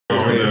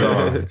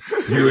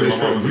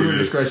Viewer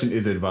discretion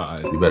is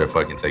advised. You better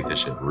fucking take this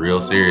shit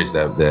real serious,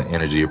 that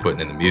energy you're putting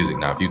in the music.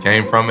 Now, if you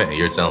came from it and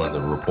you're telling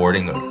the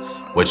reporting of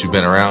what you've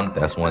been around,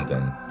 that's one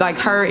thing. Like,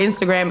 her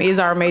Instagram is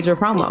our major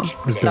promo.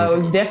 So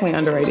it's definitely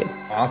underrated.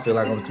 I feel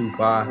like I'm too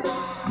far.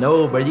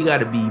 No, but you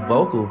gotta be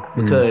vocal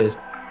because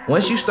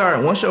once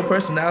your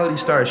personality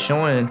starts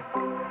showing,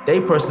 they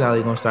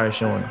personality gonna start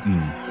showing.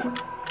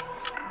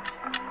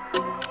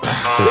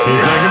 15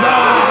 seconds.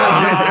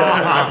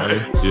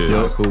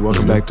 Yo, cool.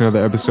 Welcome back to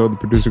another episode of the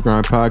Producer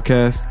Grind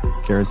Podcast.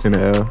 Carrington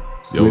L.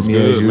 Yo, what's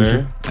good,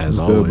 man? As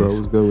always. always. Good, bro.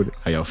 What's good with it?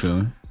 How y'all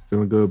feeling?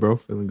 Feeling good, bro.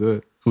 Feeling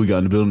good. Who we got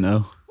in the building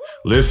now?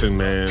 Listen,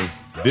 man,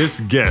 this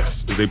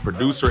guest is a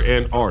producer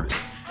and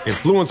artist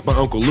influenced by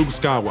Uncle Luke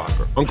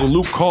Skywalker. Uncle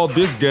Luke called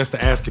this guest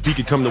to ask if he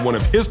could come to one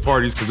of his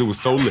parties because it was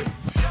so lit.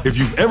 If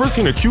you've ever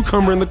seen a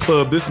cucumber in the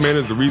club, this man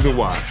is the reason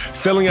why.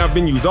 Selling out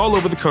venues all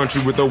over the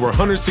country with over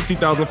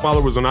 160,000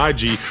 followers on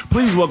IG,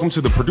 please welcome to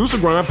the Producer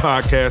Grind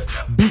Podcast,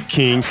 Beat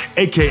King,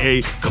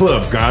 a.k.a.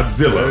 Club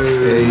Godzilla.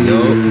 Hey,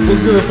 yo. What's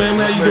good,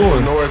 family? How you Make doing?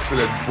 some noise for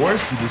that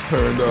voice you just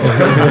turned on.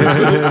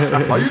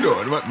 How you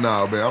doing?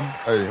 Nah, man,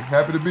 I'm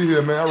happy to be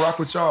here, man. I rock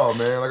with y'all,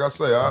 man. Like I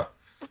say, I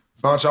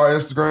found y'all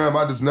Instagram.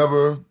 I just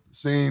never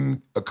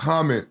seen a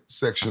comment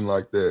section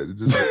like that.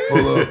 It's just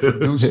full of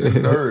producing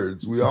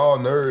nerds. We all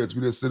nerds.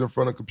 We just sit in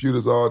front of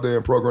computers all day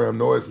and program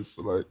noises.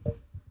 So like,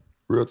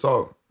 real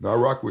talk. Now I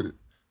rock with it.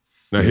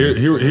 Now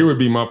here would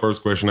be my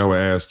first question I would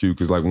ask you,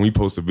 because like when we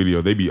post a video,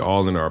 they be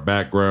all in our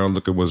background.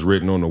 Look at what's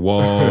written on the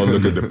wall.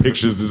 Look at the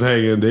pictures that's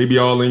hanging. They be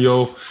all in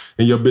your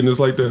business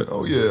like that.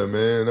 Oh yeah,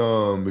 man.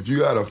 If you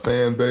got a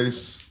fan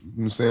base,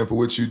 I'm saying, for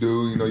what you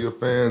do, you know, your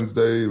fans,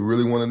 they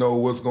really want to know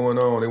what's going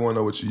on. They want to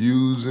know what you're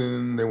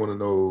using. They want to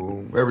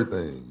know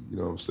everything. You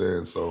know what I'm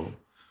saying? So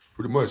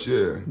pretty much,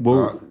 yeah.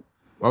 Well,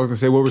 I was gonna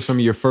say, what were some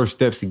of your first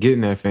steps to getting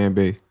that fan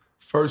base?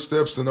 First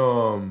steps in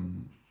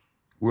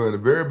well, in the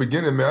very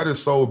beginning, man, I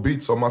just sold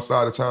beats on my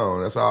side of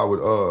town. That's how I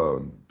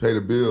would pay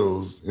the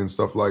bills and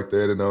stuff like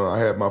that. And I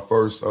had my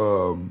first,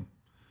 I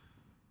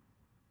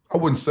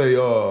wouldn't say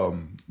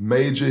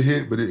major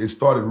hit, but it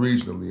started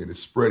regionally and it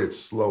spread it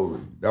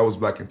slowly. That was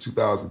back in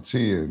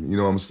 2010, you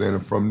know what I'm saying?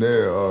 And from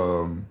there,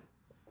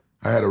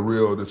 I had a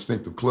real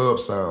distinctive club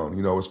sound,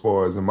 you know, as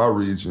far as in my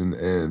region.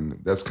 And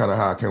that's kind of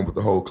how I came with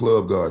the whole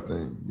Club God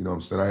thing. You know what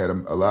I'm saying? I had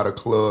a lot of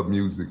club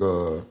music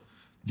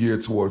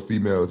geared toward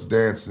females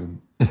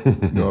dancing. You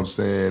know what I'm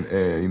saying?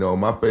 And, you know,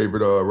 my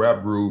favorite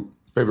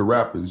favorite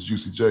rapper is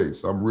Juicy J.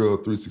 So I'm real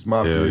 3 6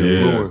 Mafia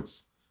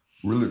influence.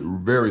 Really,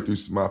 very 3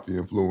 6 Mafia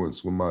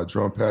influence with my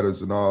drum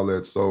patterns and all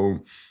that. So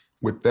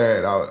with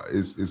that,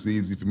 it's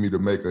easy for me to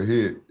make a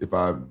hit if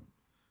I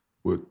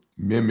would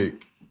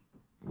mimic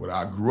what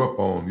I grew up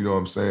on, you know what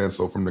I'm saying?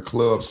 So from the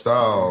club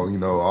style, you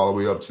know, all the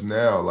way up to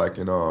now, like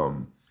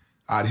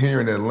out here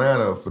in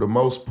Atlanta, for the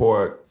most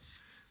part,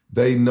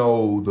 they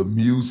know the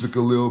music a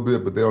little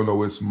bit, but they don't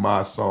know it's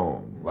my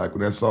song. Like when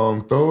that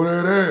song, throw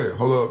that at,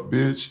 hold up,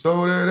 bitch,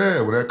 throw that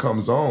at. When that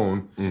comes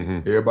on,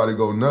 everybody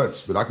go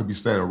nuts. But I could be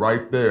standing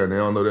right there and they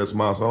don't know that's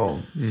my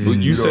song. Well,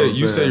 you say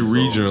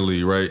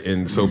regionally, right?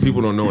 And so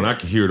people don't know, and I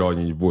can hear it all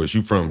in your voice.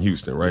 You from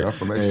Houston, right? Yeah, I'm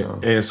from H-Town.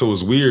 And so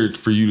it's weird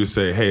for you to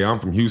say, hey, I'm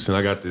from Houston.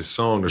 I got this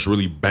song that's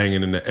really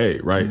banging in the A,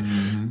 right?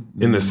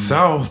 In the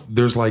South,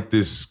 there's like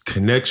this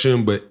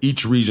connection, but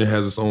each region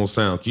has its own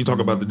sound. Can you talk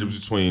about the difference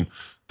between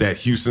that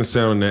Houston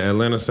sound and that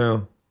Atlanta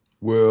sound?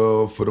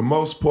 Well, for the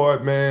most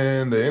part,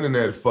 man, the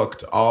internet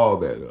fucked all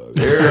that up.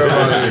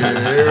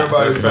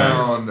 Everybody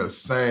sound the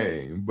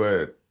same.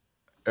 But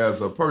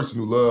as a person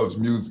who loves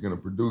music and a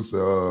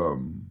producer,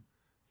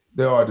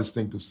 there are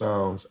distinctive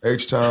sounds.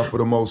 H-Town, for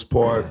the most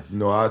part, you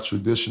know, our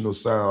traditional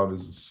sound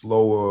is a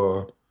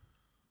slower,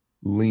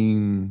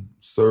 lean,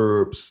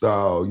 syrup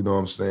style, you know what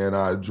I'm saying?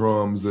 Our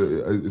drums,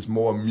 it's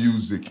more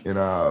music in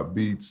our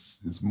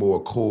beats. It's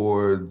more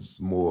chords,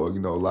 more, you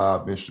know,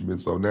 live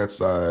instruments on that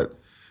side,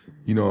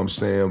 you know what I'm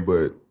saying?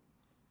 But,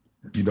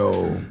 you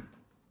know,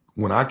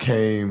 when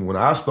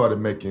I started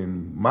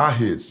making my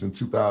hits in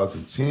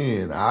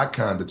 2010, I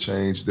kind of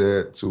changed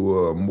that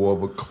to more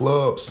of a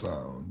club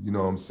sound, you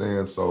know what I'm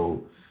saying?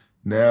 So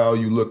now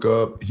you look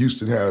up,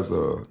 Houston has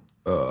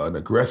an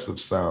aggressive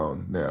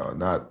sound now,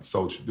 not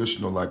so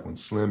traditional like when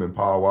Slim and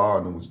Paul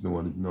Wall was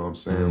doing it, you know what I'm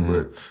saying?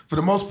 But for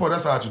the most part,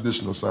 that's our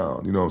traditional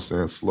sound, you know what I'm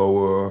saying?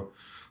 Slower,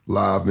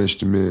 live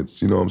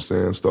instruments, you know what I'm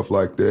saying? Stuff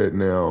like that.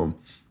 Now,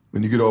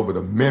 when you get over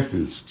to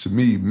Memphis, to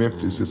me,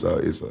 Memphis is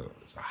a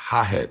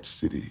hi-hat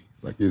city.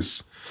 Like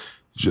it's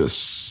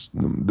just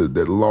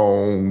that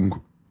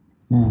long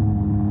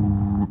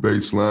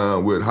bass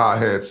line with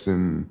hi-hats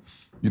and,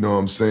 you know what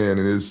I'm saying?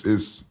 And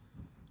it's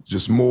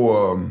just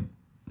more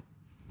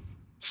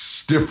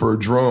stiffer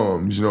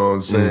drums, you know what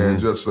I'm saying?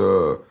 Just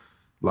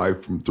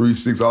like from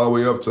 3-6 all the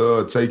way up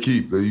to Take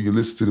Keep. You can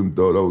listen to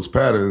those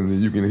patterns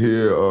and you can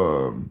hear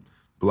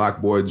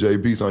Black Boy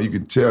JB song. You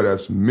can tell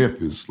that's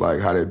Memphis, like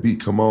how that beat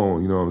come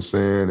on, you know what I'm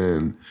saying?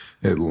 And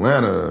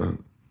Atlanta,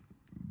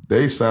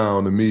 they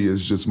sound to me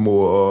is just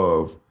more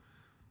of,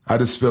 I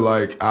just feel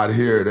like out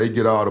here, they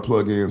get all the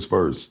plugins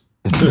first.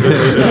 You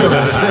know what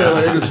I'm saying?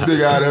 Like, they just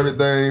figure out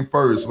everything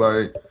first.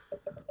 Like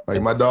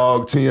my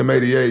dog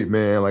TM88,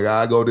 man. Like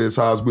I go to his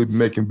house, we be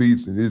making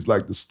beats, and it's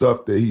like the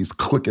stuff that he's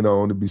clicking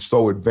on to be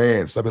so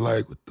advanced. I be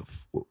like,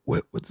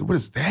 what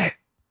is that?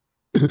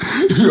 You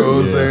know what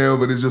I'm saying?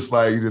 But it's just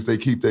like they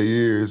keep their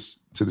ears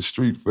to the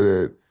street for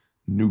that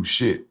new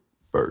shit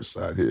first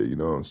out here. You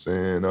know what I'm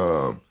saying?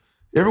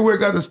 Everywhere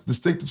got this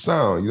distinctive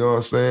sound. You know what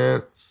I'm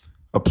saying?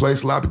 A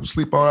place a lot of people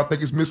sleep on, I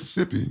think, is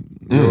Mississippi.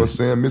 You know what I'm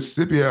saying?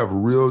 Mississippi have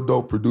real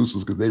dope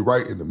producers because they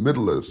right in the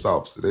middle of the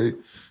South. So they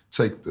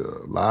take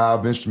the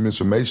live instruments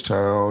from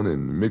H-Town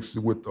and mix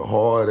it with the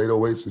hard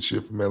 808s and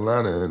shit from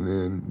Atlanta. And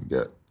then you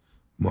got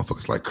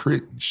motherfuckers like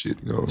Crit and shit.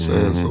 You know what I'm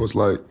saying? So it's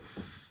like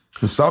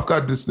the South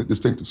got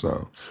distinctive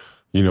sounds.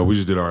 You know, we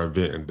just did our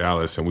event in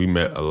Dallas, and we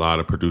met a lot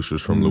of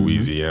producers from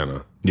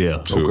Louisiana. Yeah,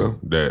 too.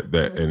 That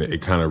and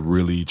it kind of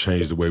really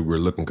changed the way we were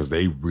looking because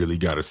they really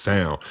got a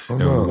sound.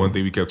 And one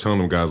thing we kept telling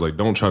them guys, like,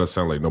 don't try to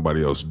sound like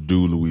nobody else.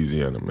 Do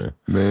Louisiana, man.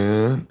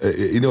 Man,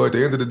 you know, at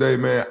the end of the day,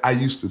 man, I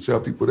used to tell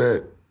people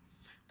that,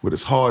 but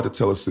it's hard to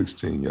tell a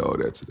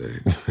 16-year-old that today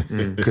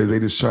because they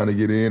just trying to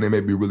get in. They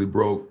may be really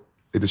broke.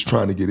 They just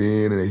trying to get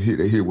in, and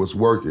they hear what's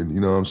working.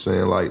 You know what I'm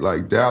saying?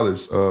 Like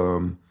Dallas.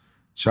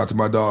 Shout out to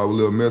my dog,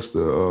 Lil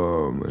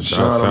Mister. And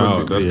Shouts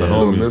out. That's the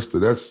homie. Lil Mister.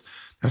 That's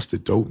the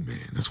dope man.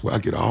 That's where I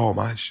get all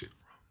my shit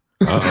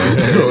from. You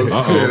know what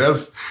I'm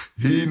saying?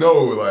 He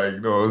know, like,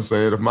 you know what I'm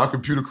saying? If my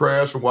computer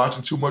crashed from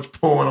watching too much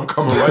porn, I'm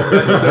coming right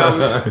back to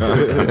Dallas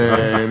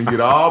and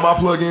get all my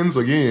plugins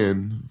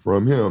again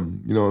from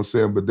him. You know what I'm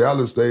saying? But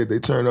Dallas, they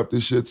turn up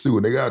this shit too,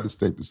 and they got a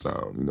distinctive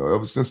sound. You know,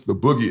 ever since the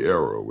Boogie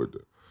era with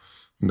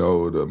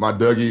my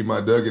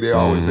Dougie, they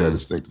always had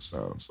distinctive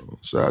sound. So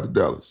shout out to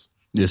Dallas.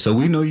 Yeah, so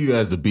we know you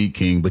as the Beat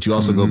King, but you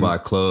also go by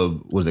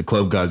Club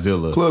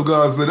Godzilla? Club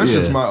Godzilla. That's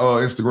just my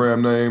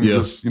Instagram name. Yeah.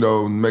 Just,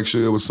 make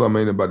sure it was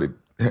something anybody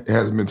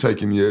hasn't been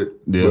taken yet.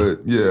 Yeah. But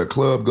yeah,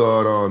 Club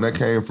God, that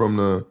came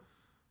from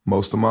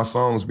most of my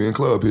songs being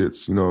club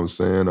hits. You know what I'm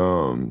saying?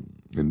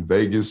 In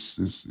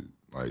Vegas,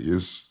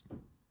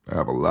 I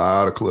have a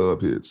lot of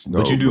club hits.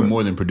 But you do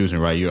more than producing,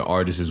 right? You're an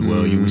artist as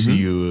well. We see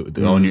you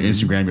on your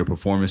Instagram, your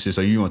performances.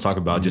 So you want to talk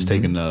about just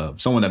taking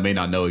someone that may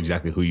not know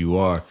exactly who you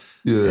are,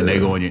 and they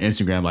go on your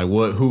Instagram like,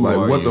 who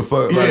are what you? The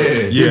fuck? Yeah.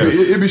 Like,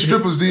 it be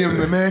strippers DMing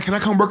me, man, can I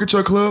come work at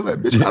your club? Like,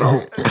 bitch, I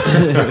don't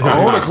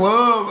own a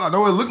club. I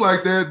know it look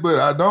like that, but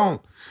I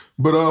don't.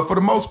 But for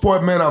the most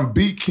part, man, I'm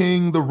Beat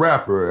King the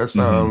rapper. That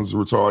sounds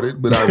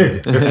retarded, but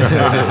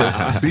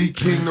I'm Beat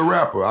King the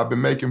rapper. I've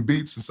been making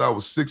beats since I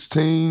was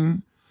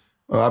 16.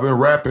 I've been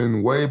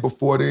rapping way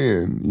before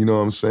then. You know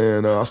what I'm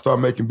saying? I started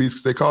making beats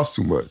because they cost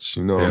too much.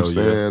 You know what I'm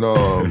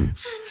saying?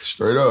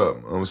 Straight up.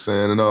 You know what I'm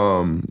saying?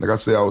 And like I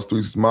said, I was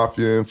 3 6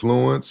 Mafia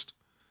influenced.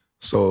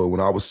 So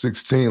when I was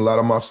 16, a lot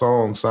of my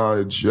songs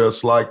sounded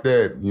just like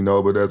that,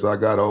 but as I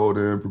got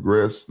older and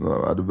progressed,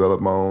 I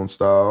developed my own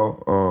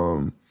style.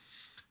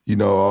 A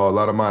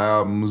lot of my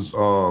albums,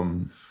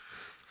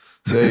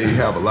 they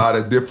have a lot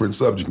of different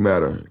subject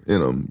matter in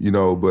them,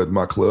 but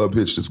my club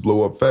hits just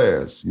blow up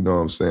fast. You know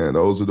what I'm saying?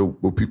 Those are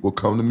what people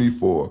come to me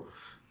for,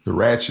 the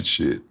ratchet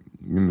shit.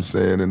 You know what I'm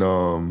saying?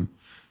 And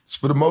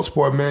for the most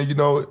part, man,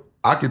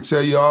 I can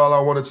tell you all I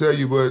want to tell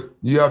you, but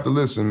you have to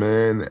listen,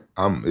 man.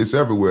 It's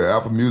everywhere.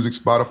 Apple Music,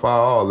 Spotify,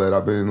 all that.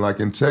 I've been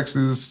like in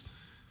Texas,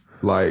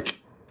 like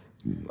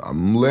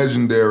I'm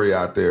legendary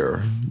out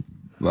there.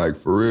 Like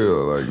for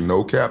real, like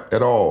no cap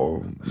at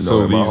all.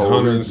 So these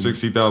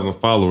 160,000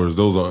 followers,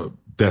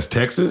 that's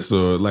Texas,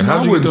 or like how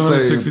did you get to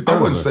 160,000? I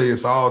wouldn't say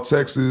it's all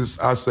Texas.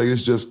 I say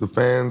it's just the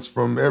fans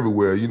from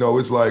everywhere.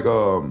 It's like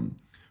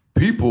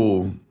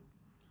people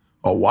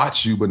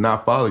watch you but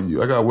not follow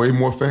you. I got way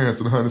more fans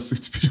than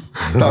 160 people.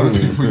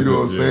 People, you know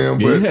what I'm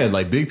saying? Yeah, you had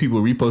like big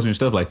people reposting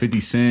stuff like 50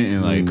 Cent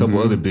and like a couple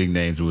other big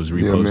names was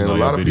reposting all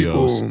your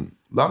videos.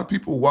 A lot of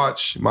people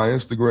watch my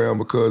Instagram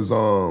because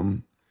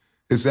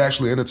it's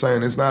actually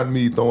entertaining. It's not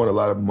me throwing a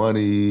lot of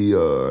money,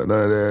 none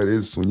of that.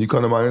 It's when you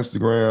come to my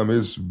Instagram,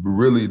 it's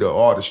really the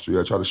artistry.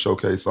 I try to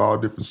showcase all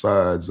different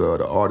sides,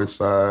 the artist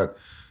side,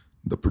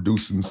 the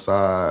producing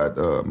side,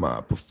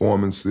 my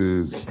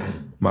performances.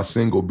 My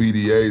single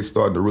BDA is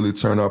starting to really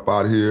turn up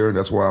out here, and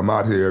that's why I'm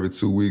out here every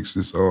 2 weeks,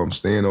 just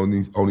staying on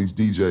these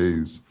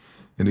DJs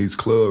in these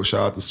clubs.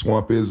 Shout out to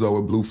Swamp Izzo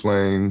with Blue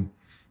Flame.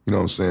 You know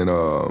what I'm saying?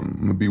 I'm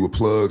going to be with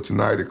Plug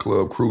tonight at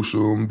Club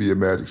Crucial. I'm going to be at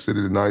Magic City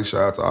tonight.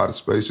 Shout out to Outer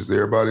Space. Just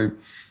everybody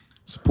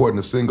supporting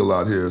the single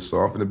out here. So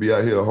I'm going to be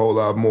out here a whole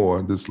lot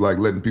more. Just like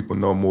letting people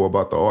know more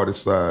about the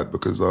artist side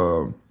because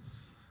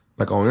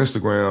like on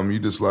Instagram, you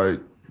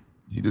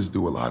just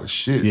do a lot of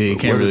shit. Yeah, you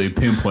can't really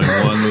pinpoint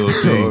one little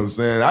thing. You know what I'm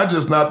saying? I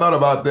just not thought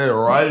about that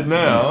right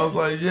now. I was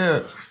like,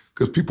 yeah.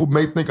 Because people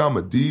may think I'm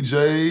a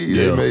DJ.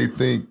 Yeah. They may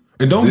think,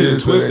 and don't get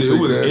it twisted. It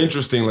was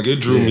interesting. Like it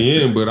drew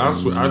me in, but I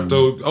thought,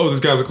 this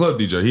guy's a club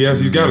DJ.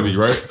 He's got to be,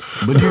 right?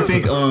 But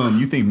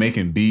you think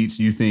making beats,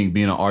 you think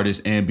being an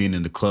artist and being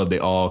in the club, they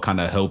all kind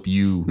of help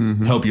you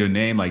help your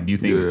name? Like, do you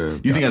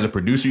think as a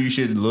producer you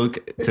should look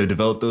to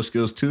develop those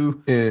skills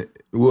too?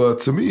 Well,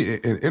 to me,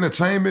 in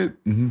entertainment,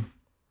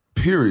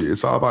 period.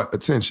 It's all about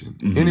attention.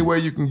 Any way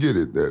you can get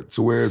it there,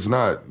 to where it's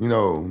not,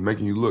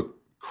 making you look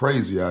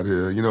crazy out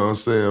here, you know what I'm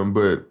saying?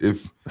 But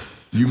if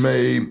you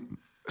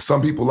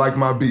some people like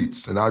my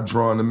beats, and I've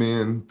drawn them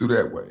in through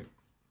that way.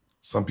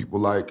 Some people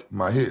like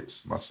my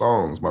hits, my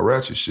songs, my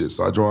ratchet shit,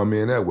 so I draw them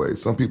in that way.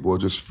 Some people are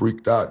just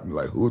freaked out and be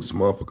like, who is this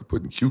motherfucker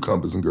putting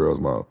cucumbers in girls'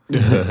 mouth? You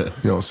know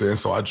what I'm saying?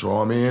 So I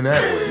draw them in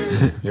that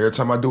way. Every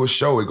time I do a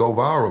show, it go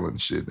viral and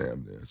shit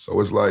damn near. So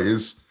it's like,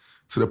 it's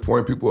to the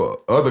point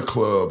other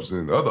clubs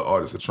and other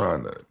artists are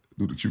trying to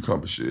do the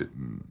cucumber shit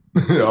and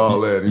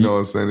all that. You know what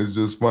I'm saying? It's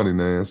just funny,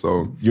 man.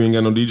 So you ain't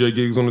got no DJ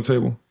gigs on the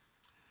table?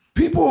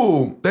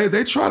 People,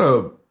 they try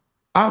to,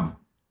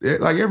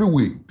 like every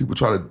week, people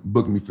try to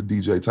book me for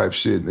DJ type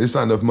shit. It's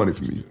not enough money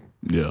for me.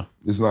 Yeah.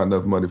 It's not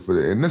enough money for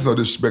that. And there's no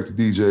disrespect to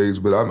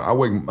DJs, but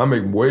I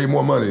make way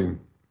more money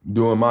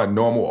doing my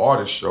normal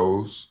artist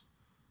shows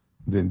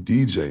than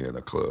DJ in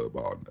a club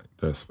all night.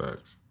 That's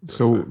facts.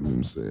 So, You know what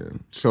I'm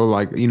saying? So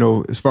like,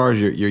 as far as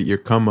your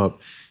come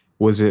up,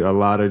 was it a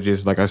lot of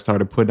just like I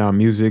started putting out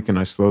music and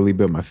I slowly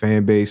built my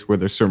fan base? Were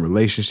there certain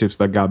relationships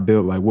that got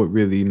built? Like what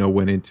really,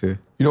 went into?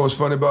 You know what's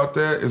funny about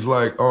that? It's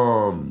like,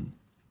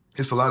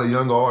 it's a lot of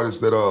younger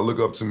artists that look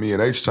up to me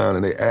in H-Town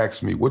and they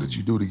ask me, what did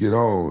you do to get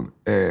on?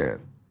 And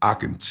I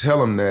can tell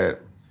them that,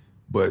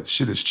 but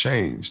shit has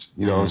changed.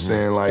 You know what I'm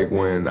saying? Like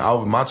when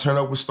my turn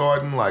up was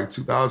starting, like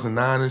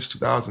 2009-ish,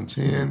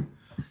 2010,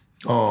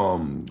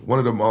 one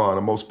of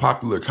the most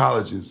popular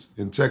colleges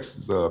in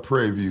Texas,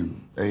 Prairie View,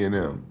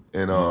 A&M.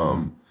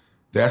 And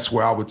that's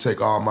where I would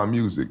take all my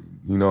music.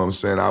 You know what I'm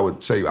saying? I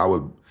would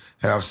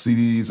have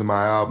CDs and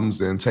my albums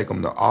and take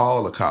them to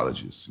all the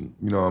colleges.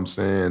 You know what I'm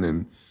saying?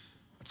 And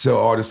I tell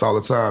artists all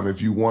the time,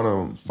 if you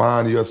want to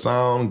find your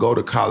sound, go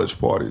to college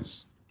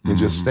parties and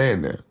just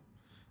stand there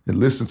and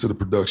listen to the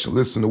production,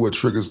 listen to what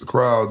triggers the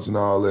crowds and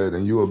all that,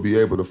 and you will be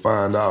able to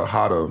find out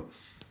how to,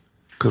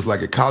 because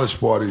like at college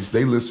parties,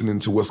 they listening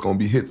to what's going to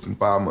be hits in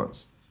 5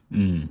 months.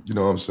 You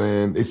know what I'm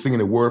saying? They singing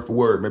it word for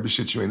word, maybe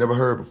shit you ain't never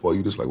heard before.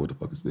 You just like, what the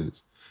fuck is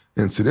this?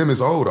 And to them,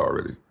 it's old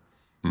already.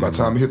 By the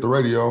time it hit the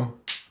radio,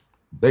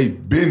 they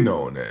been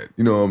knowing that.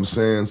 You know what I'm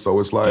saying? So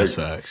it's like, That's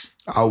facts.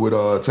 I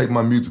would take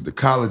my music to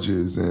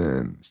colleges,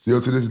 and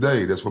still to this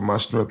day, that's where my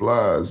strength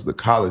lies, the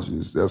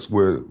colleges. That's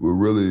where it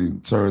really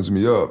turns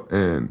me up.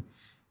 And,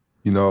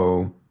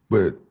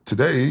 but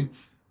today,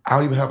 I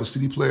don't even have a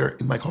CD player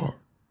in my car.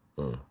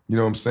 You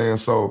know what I'm saying?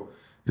 So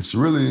it's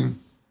really,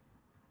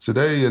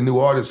 today, a new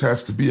artist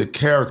has to be a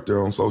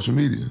character on social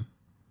media.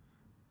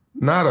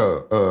 Not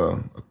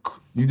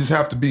you just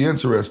have to be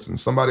interesting.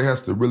 Somebody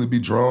has to really be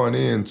drawn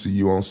into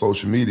you on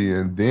social media,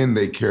 and then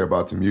they care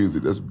about the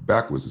music. That's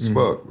backwards as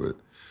fuck, but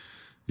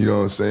you know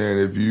what I'm saying?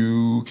 If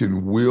you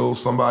can will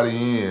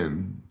somebody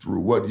in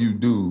through what you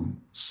do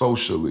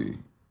socially,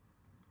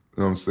 you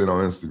know what I'm saying,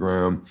 on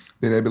Instagram,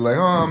 then they be like,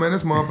 oh man,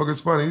 this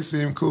motherfucker's funny, he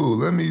seemed cool.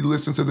 Let me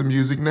listen to the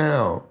music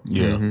now.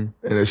 Yeah. And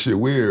that shit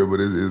weird, but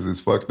it's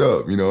fucked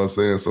up, you know what I'm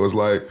saying? So it's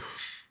like,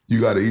 you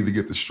gotta either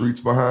get the streets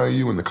behind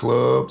you and the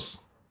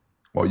clubs,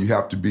 or you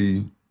have to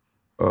be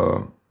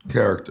a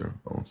character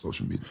on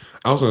social media.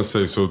 I was gonna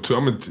say, so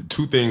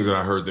two things that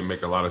I heard that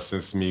make a lot of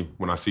sense to me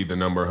when I see the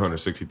number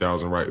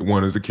 160,000, right?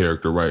 One is the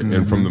character, right?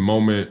 And from the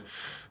moment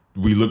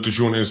we looked at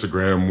you on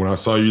Instagram, when I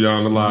saw you down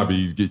in the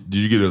lobby, did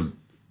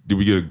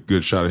we get a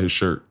good shot of his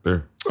shirt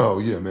there? Oh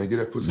yeah, man, get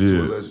that pussy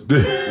to a legend.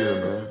 Yeah,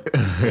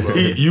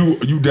 man.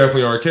 You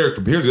definitely are a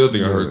character. But here's the other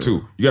thing I heard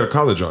too. You got a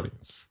college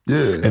audience.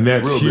 Yeah. And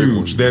that's real big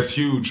huge. one. That's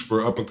huge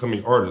for up and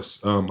coming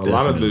artists. A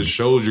lot of the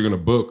shows you're gonna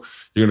book,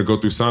 you're gonna go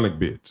through Sonic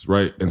Bids,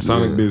 right? And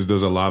Sonic Bids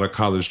does a lot of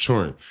college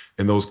touring.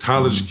 And those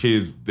college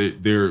kids,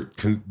 they're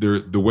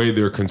the way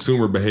their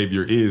consumer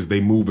behavior is,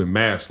 they move in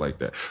mass like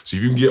that. So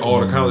if you can get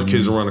all the college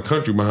kids around the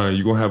country behind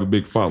you, you're gonna have a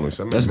big following.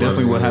 So That's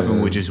definitely what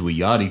happened with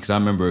Yachty, because I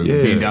remember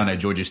being down at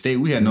Georgia State.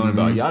 We had known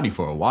about Yachty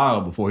for a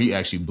while before he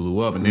actually blew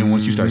up. And then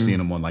once you start seeing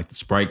him on like the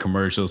Sprite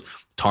commercials,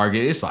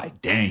 Target, it's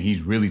like, dang,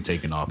 he's really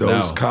taking off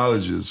Those now.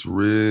 colleges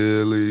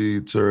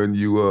really turn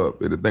you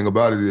up. And the thing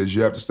about it is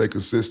you have to stay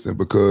consistent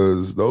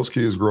because those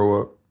kids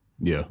grow up.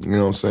 Yeah. You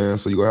know what I'm saying?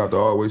 So you're going to have to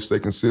always stay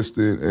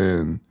consistent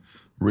and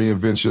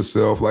reinvent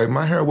yourself. Like,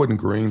 my hair wasn't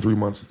green 3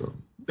 months ago.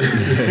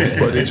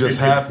 But it just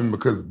happened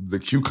because the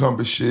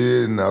cucumber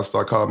shit, and I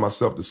started calling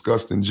myself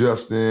Disgusting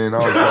Justin.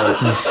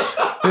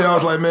 I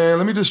was like, man,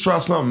 let me just try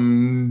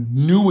something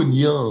new and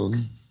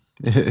young.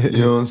 You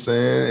know what I'm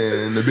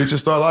saying? And the bitches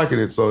start liking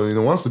it. So,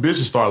 once the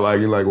bitches start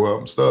liking it, like, well,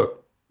 I'm stuck.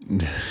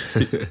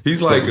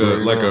 He's like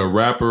a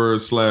rapper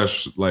 /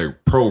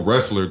 like pro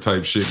wrestler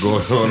type shit going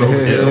on over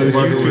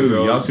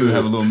there. Y'all two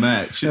have a little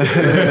match.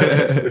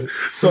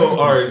 So,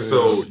 all right,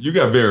 so you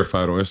got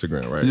verified on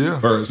Instagram, right?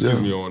 Yeah. Or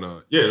excuse me, on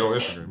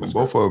Instagram.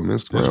 Both of them,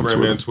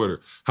 Instagram and Twitter.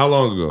 How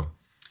long ago?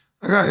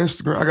 I got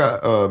Instagram. I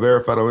got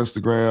verified on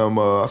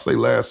Instagram. I say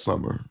last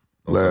summer.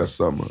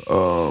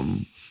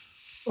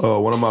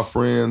 One of my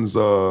friends,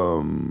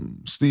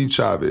 Steve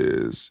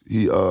Chavez,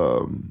 he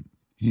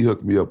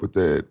hooked me up with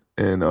that,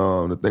 And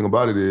the thing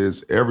about it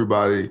is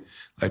everybody,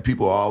 like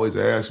people always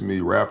ask me,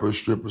 rappers,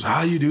 strippers,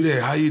 how you do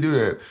that? How you do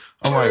that?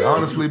 I'm like,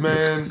 honestly,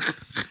 man,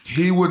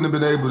 he wouldn't have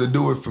been able to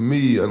do it for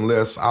me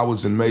unless I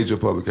was in major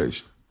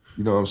publication.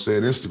 You know what I'm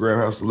saying?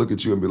 Instagram has to look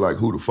at you and be like,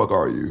 who the fuck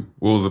are you?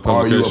 What was the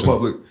publication? Are you a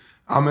public?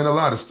 I'm in a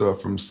lot of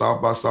stuff, from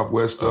South by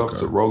Southwest stuff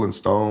to Rolling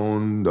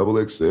Stone,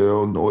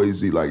 XXL,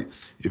 Noisy. Like,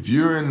 if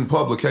you're in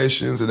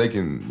publications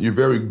and you're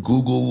very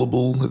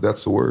Googleable, if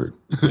that's the word.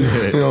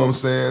 You know what I'm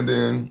saying?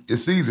 Then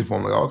it's easy for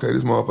them. Like, okay,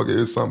 this motherfucker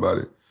is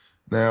somebody.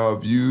 Now,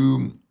 if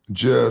you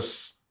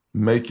just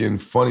making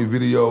funny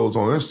videos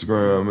on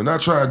Instagram and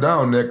not trying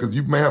down that, because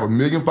you may have 1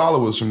 million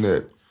followers from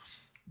that,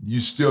 you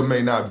still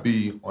may not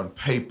be on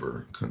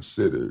paper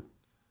considered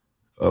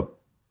a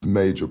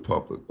major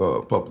public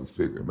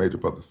figure.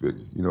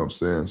 You know what I'm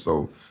saying?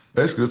 So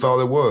basically, that's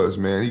all it was,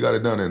 man. He got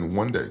it done in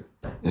one day.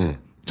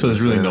 So there's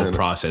really no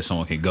process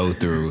someone can go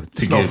through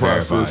to get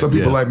process. verified. Some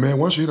people are like, man,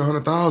 once you hit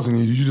 100,000,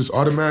 you just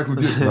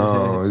automatically get.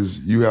 No,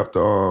 you have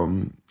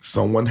to.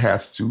 Someone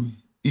has to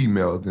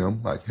email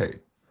them like,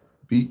 hey,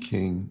 B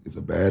King is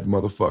a bad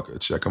motherfucker.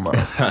 Check him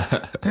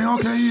out. And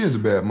okay, he is a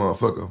bad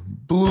motherfucker.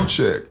 Blue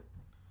check.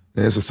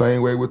 And it's the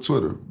same way with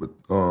Twitter, but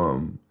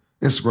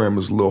Instagram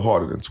is a little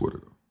harder than Twitter,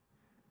 though.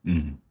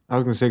 Mm-hmm. I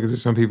was gonna say, because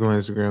there's some people on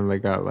Instagram that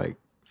got like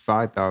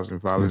 5,000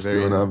 followers. They're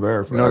still not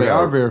verified. No, they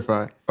are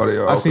verified. Oh, they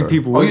are. I've seen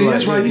people. Oh, yeah, like,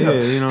 that's right. Yeah,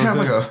 you know, they have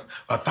like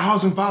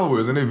 1,000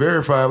 followers and they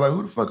verified. Like,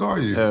 who the fuck are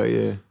you? Oh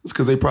yeah. It's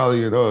because they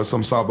probably in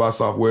some South by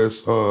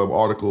Southwest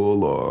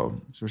article or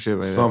some shit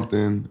like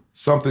something.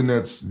 Something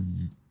that's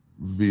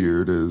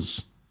veered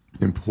is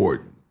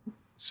important.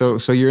 So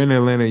you're in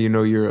Atlanta. You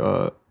know,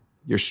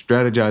 you're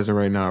strategizing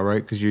right now,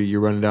 right? Because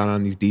you're running down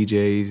on these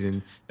DJs,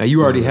 and now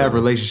you already have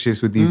relationships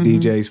with these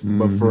DJs.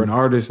 But for an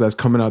artist that's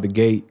coming out the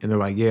gate and they're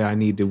like, yeah, I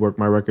need to work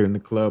my record in the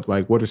club.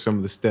 Like, what are some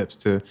of the steps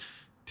to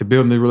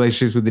building the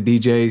relationships with the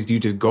DJs? Do you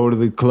just go to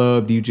the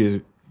club? Do you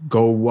just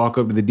go walk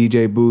up to the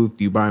DJ booth?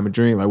 Do you buy them a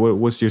drink? Like,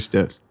 what's your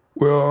steps?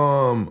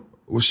 Well,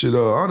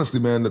 honestly,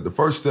 man, the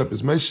first step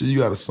is make sure you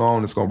got a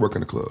song that's gonna work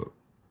in the club.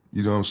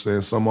 You know what I'm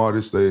saying? Some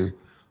artists, they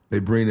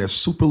bring their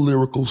super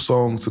lyrical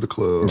song to the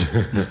club.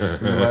 And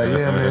they're like,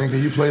 yeah, man,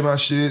 can you play my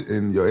shit?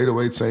 And your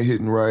 808s ain't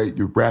hitting right.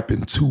 You're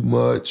rapping too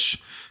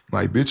much.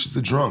 Like, bitches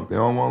are drunk. They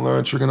don't want to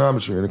learn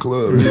trigonometry in the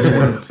club. They just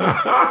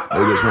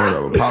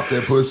want to pop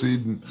that pussy.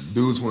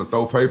 Dudes want to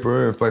throw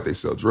paper and feel like they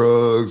sell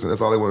drugs, and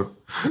that's all they want to,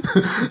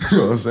 you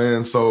know what I'm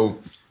saying? So,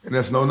 and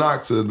that's no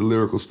knock to the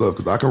lyrical stuff,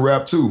 because I can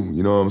rap too,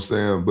 you know what I'm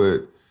saying?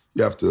 But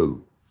you have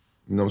to,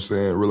 you know what I'm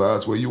saying,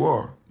 realize where you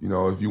are. You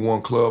know, if you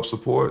want club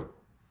support,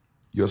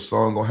 your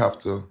song gonna have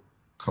to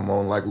come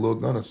on like Lil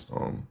Gunna's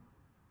song.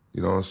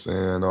 You know what I'm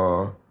saying?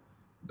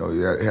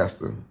 It has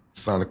to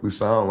sonically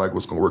sound like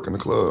what's gonna work in the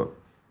club.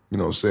 You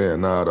know what I'm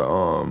saying? Now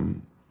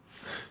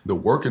the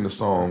work in the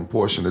song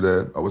portion of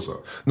that. Oh, what's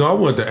up? No, I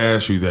wanted to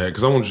ask you that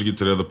because I wanted you to get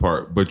to the other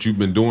part. But you've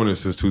been doing it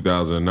since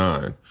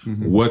 2009.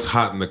 What's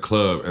hot in the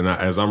club? And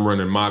as I'm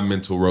running my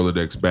mental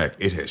Rolodex back,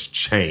 it has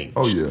changed.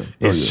 Oh yeah,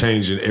 it's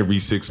changing every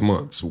 6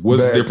 months.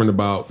 What's different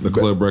about the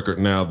club record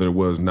now than it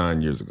was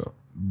 9 years ago?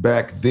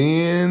 Back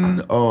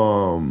then,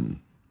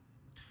 when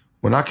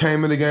I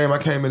came in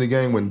the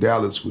game when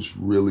Dallas was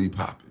really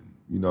popping.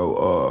 You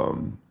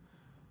know,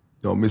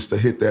 Mr.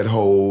 Hit That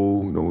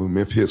Hole, you know, when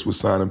Memphis Hits was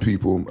signing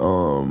people,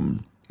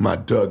 my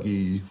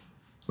Dougie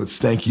with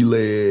Stanky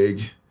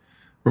Leg.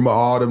 Remember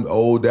all them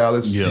old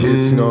Dallas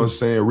hits, you know what I'm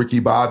saying? Ricky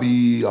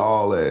Bobby,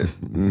 all that.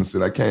 You know what I'm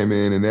saying? I came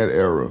in that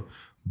era.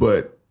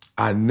 But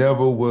I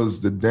never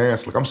was the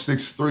dance. Like, I'm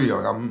 6'3".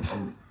 Like, I'm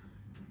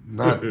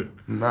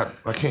not,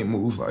 I can't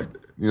move like that.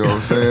 You know what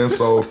I'm saying?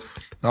 So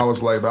I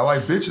was like, but I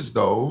like bitches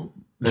though.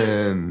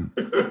 And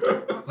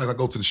like, I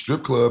go to the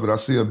strip club and I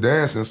see them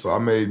dancing. So I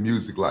made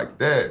music like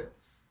that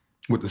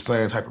with the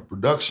same type of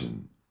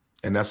production.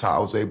 And that's how I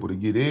was able to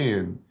get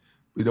in.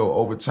 You know,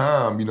 over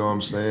time, you know what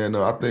I'm saying?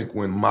 I think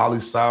when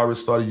Miley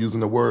Cyrus started using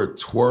the word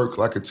twerk,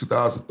 like in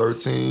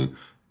 2013,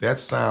 that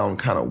sound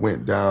kind of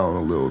went down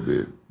a little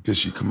bit because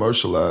she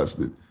commercialized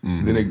it.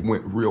 Then it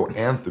went real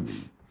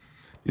anthem-y.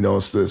 You know,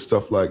 it's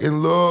stuff like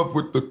In Love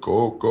with the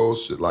Coco,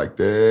 shit like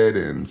that,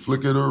 and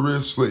Flick of the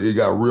Wrist. It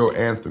got real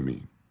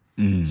anthem-y.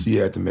 So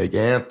you had to make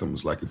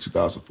anthems like in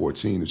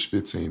 2014-ish,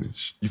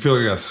 15-ish. You feel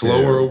like it got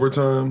slower over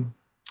time?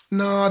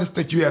 No, I just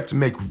think you have to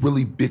make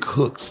really big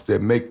hooks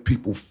that make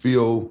people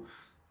feel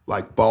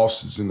like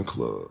bosses in the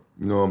club.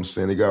 You know what I'm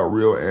saying? They got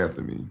real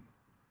anthem-y.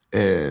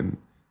 And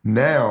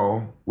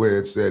now, where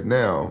it's at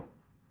now,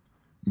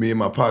 me and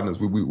my partners,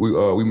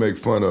 we make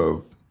fun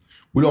of.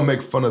 We don't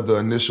make fun of the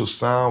initial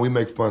sound. We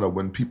make fun of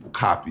when people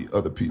copy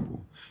other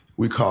people.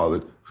 We call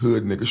it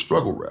hood nigga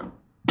struggle rap.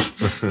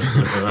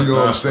 You know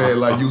what I'm saying?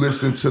 Like, you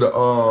listen to the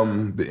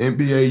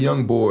NBA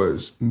young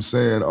boys. I'm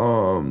saying,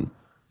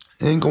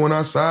 ain't going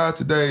outside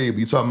today. But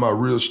you talking about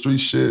real street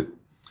shit.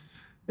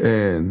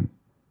 And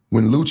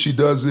when Lucci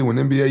does it, when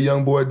NBA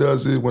young boy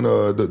does it, when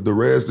the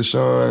Rez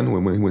Deshaun,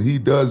 when he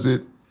does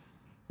it,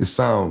 it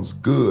sounds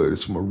good.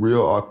 It's from a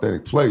real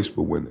authentic place.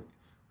 But when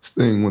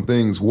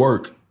things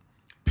work,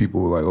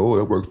 people were like, oh,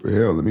 that worked for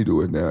him. Let me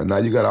do it now. Now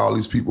you got all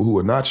these people who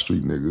are not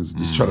street niggas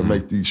just trying to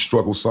make these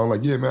struggle songs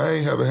like, yeah, man, I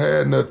ain't haven't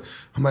had nothing.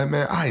 I'm like,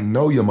 man, I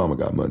know your mama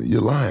got money.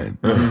 You're lying.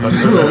 You know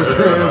what I'm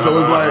saying? So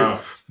it's like,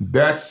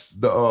 that's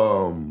the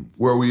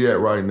where we at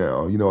right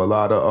now. You know, a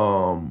lot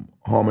of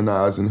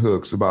harmonizing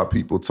hooks about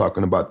people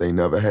talking about they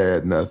never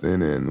had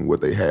nothing and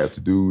what they had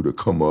to do to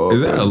come up.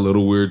 Is that a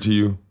little weird to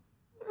you?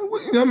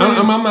 I mean,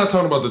 I'm not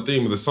talking about the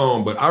theme of the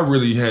song, but I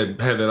really had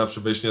that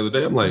observation the other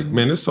day. I'm like,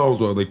 man, this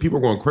song's like people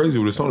are going crazy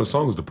with this song. The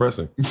song is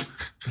depressing.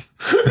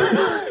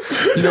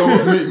 You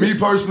know, me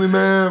personally,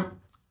 man,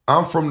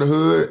 I'm from the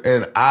hood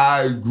and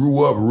I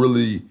grew up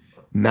really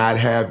not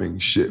having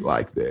shit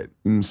like that. You know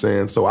what I'm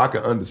saying? So I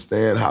can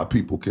understand how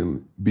people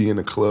can be in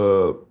a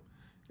club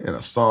and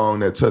a song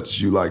that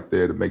touches you like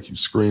that to make you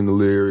scream the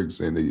lyrics,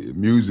 and the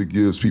music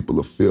gives people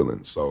a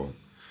feeling. So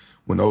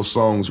when those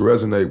songs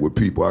resonate with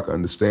people, I can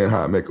understand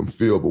how it make them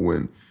feel. But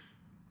when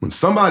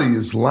somebody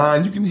is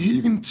lying,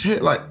 you can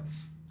tell, like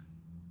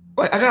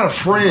I got a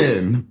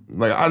friend,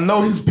 like I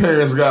know his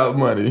parents got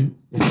money.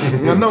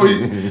 I know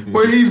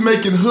he's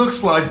making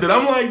hooks like that.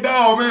 I'm like,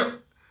 dawg, man,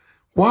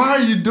 why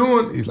are you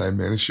doing? He's like,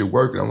 man, this shit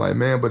working. I'm like,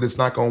 man, but it's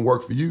not gonna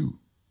work for you.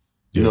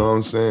 You know what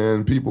I'm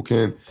saying? People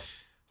can,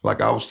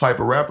 like I was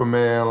type of rapper,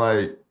 man,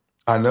 like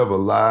I never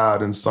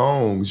lied in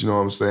songs, you know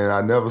what I'm saying?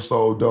 I never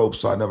sold dope,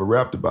 so I never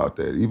rapped about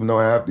that. Even though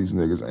half these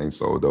niggas ain't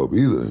sold dope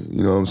either,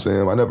 you know what I'm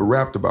saying? I never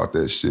rapped about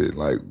that shit.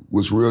 Like,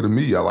 what's real to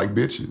me, I like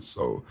bitches,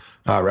 so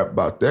I rap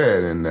about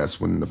that, and that's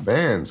when the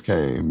fans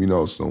came, you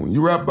know? So when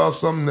you rap about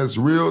something that's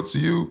real to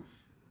you,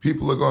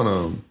 people are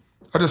gonna...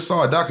 I just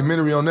saw a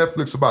documentary on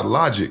Netflix about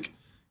Logic.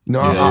 You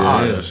know,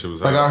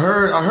 I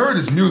heard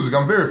his music,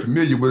 I'm very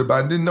familiar with it,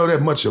 but I didn't know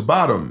that much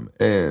about him,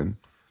 and...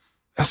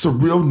 that's a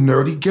real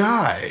nerdy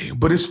guy,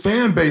 but his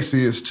fan base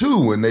is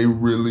too, and they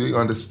really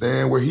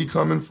understand where he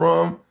coming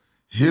from,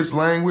 his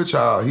language,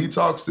 how he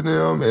talks to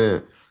them,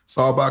 and it's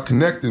all about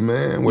connecting,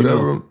 man, whatever.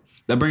 You know,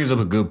 that brings up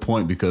a good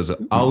point, because I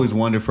always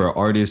wonder for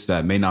artists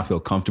that may not feel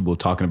comfortable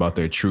talking about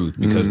their truth,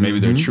 because maybe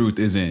their truth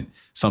isn't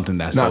something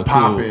that's not so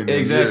popping. Cool.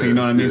 Exactly, you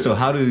know what I mean? So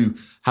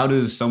how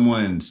does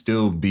someone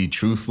still be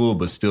truthful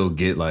but still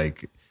get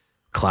like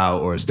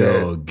clout or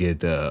still get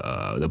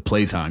the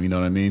playtime, you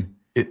know what I mean?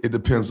 It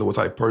depends on what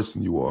type of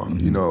person you are.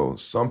 You know,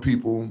 some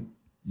people,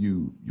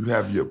 you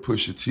have your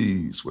Pusha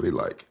T's where they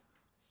like,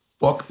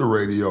 fuck the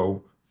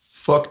radio,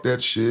 fuck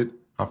that shit.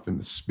 I'm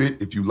finna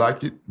spit. If you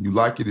like it, you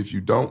like it. If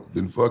you don't,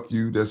 then fuck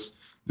you. This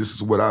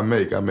is what I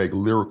make. I make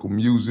lyrical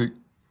music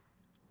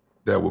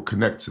that will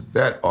connect to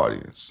that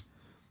audience.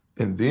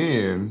 And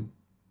then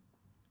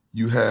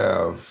you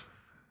have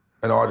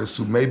an artist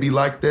who may be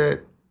like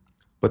that,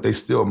 but they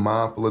still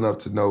mindful enough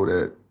to know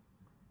that,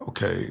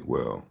 okay,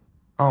 well,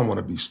 I don't want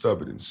to be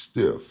stubborn and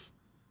stiff,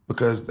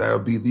 because that'll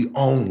be the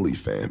only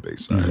fan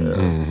base I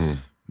have.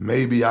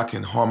 Maybe I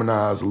can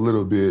harmonize a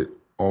little bit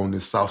on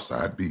this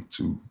Southside beat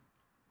too.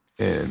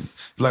 And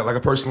like a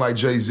person like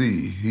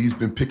Jay-Z, he's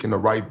been picking the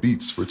right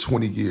beats for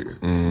 20 years.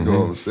 You know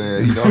what I'm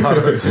saying? You know how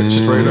to,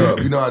 straight up,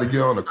 you know how to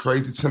get on a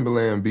crazy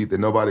Timberland beat that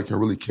nobody can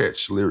really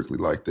catch lyrically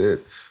like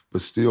that,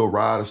 but still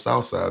ride a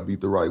Southside beat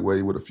the right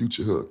way with a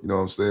Future hook. You know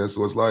what I'm saying?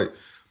 So it's like,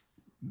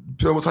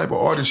 depending what type of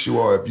artist you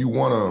are. If you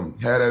want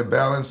to have that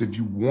balance, if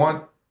you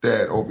want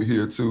that over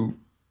here too,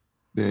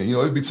 then, you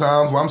know, it'd be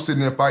times where I'm sitting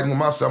there fighting with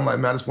myself. I'm like,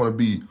 man, I just want to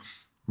be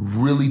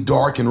really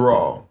dark and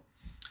raw.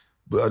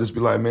 But I just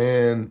be like,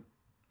 man,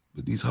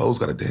 but these hoes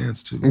got to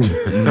dance too.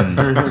 You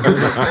know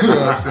what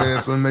I'm saying?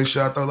 So make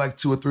sure I throw like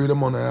 2 or 3 of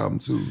them on the album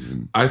too.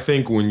 And, I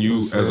think when you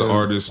as an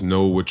artist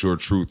know what your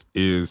truth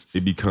is,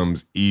 it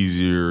becomes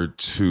easier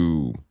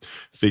to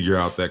figure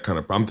out that kind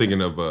of... I'm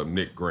thinking of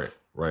Nick Grant.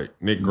 Right,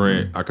 Nick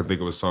Grant, I can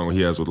think of a song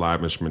he has with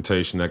live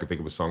instrumentation. I can think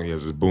of a song he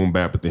has as boom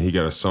bap, but then he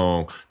got a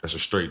song that's a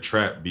straight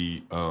trap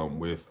beat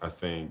with, I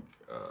think,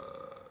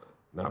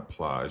 not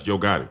Plies, Yo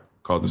Gotti,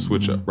 called The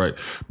Switch Up, right?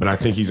 But I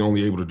think he's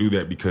only able to do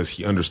that because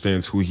he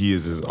understands who he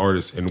is as an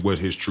artist and what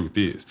his truth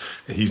is.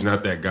 And he's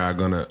not that guy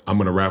I'm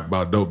gonna rap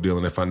about dope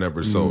dealing if I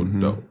never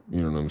sold dope.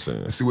 You know what I'm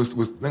saying? See, what's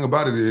the thing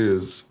about it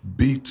is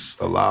beats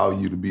allow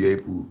you to be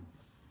able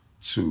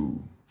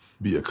to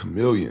be a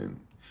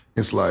chameleon.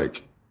 It's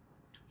like,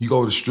 you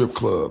go to the strip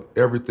club,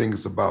 everything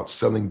is about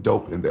selling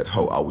dope in that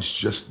hoe. I was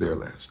just there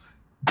last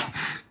night.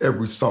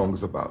 Every song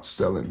is about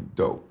selling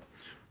dope.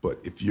 But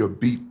if your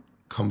beat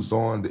comes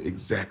on the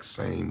exact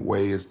same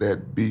way as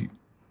that beat,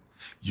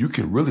 you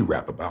can really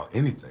rap about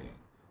anything,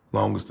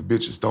 long as the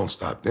bitches don't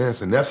stop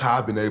dancing. That's how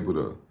I've been able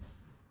to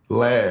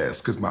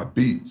last, because my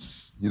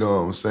beats, you know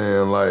what I'm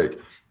saying? Like,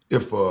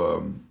 if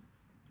a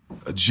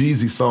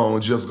Jeezy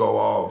song just go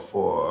off,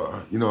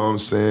 or, you know what I'm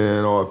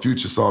saying, or a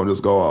Future song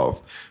just go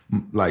off.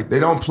 Like, they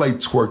don't play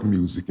twerk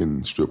music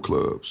in strip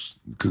clubs,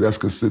 because that's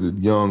considered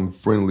young,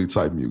 friendly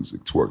type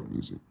music, twerk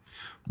music.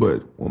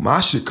 But when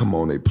my shit come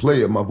on, they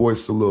play it, my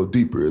voice is a little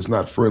deeper. It's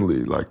not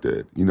friendly like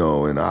that, you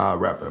know, and I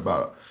rapping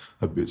about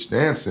a bitch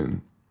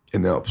dancing,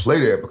 and they'll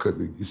play that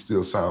because it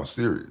still sounds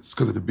serious,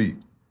 because of the beat.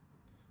 You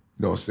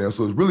know what I'm saying?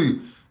 So it's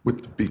really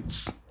with the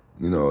beats.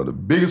 You know, the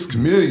biggest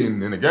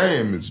chameleon in the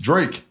game is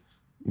Drake.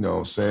 You know what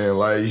I'm saying?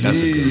 Like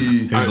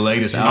his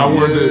latest I album.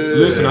 wanted to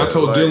listen. I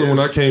told like Dylan when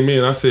I came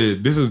in, I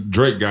said, "This is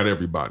Drake got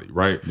everybody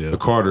right." Yeah. The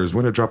Carters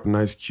when they drop a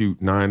nice,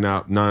 cute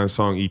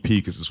 9-song EP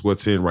because it's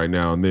what's in right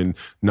now, and then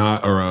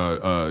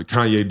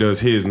Kanye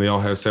does his, and they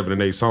all have 7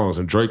 and 8 songs,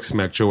 and Drake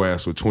smacked your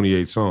ass with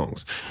 28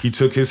 songs. He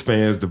took his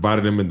fans,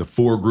 divided them into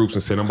 4 groups,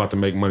 and said, "I'm about to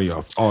make money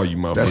off all you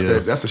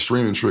motherfuckers." That's a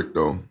streaming trick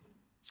though.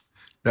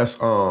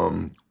 That's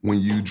when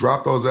you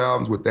drop those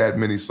albums with that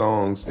many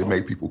songs, it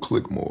makes people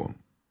click more.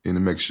 And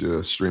it makes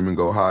your streaming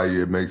go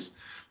higher. It's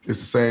the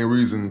same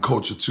reason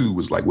Culture 2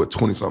 was like,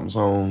 20-something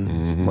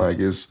songs. Like,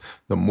 it's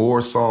the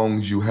more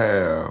songs you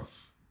have,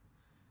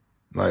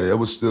 like, it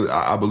was still,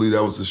 I believe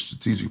that was a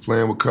strategic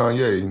plan with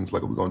Kanye. And it's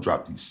like, we're going to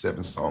drop these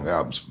 7-song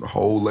albums from the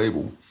whole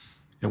label.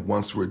 And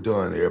once we're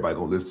done, everybody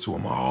going to listen to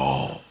them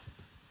all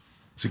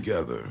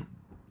together.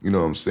 You know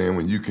what I'm saying?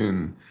 When you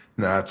can,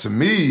 now to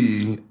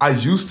me, I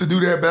used to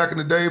do that back in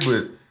the day,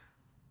 but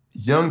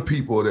young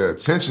people, their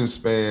attention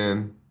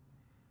span,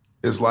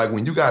 it's like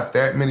when you got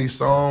that many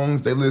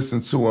songs, they listen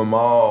to them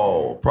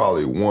all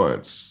probably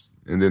once,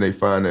 and then they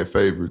find their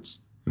favorites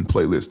and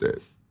playlist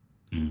that.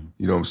 You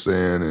know what I'm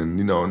saying? And,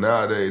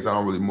 nowadays, I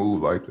don't really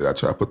move like that. I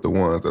try to put the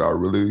ones that I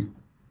really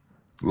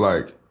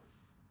like,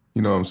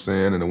 you know what I'm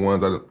saying? And the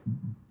ones I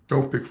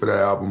don't pick for the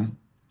album,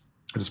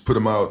 I just put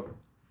them out,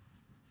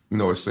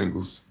 as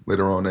singles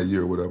later on that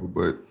year or whatever.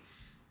 But,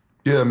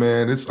 yeah,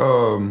 man, it's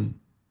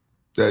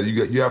that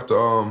you have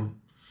to,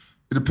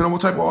 it depends on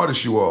what type of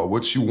artist you are,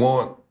 what you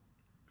want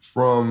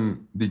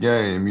from the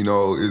game,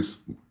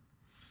 is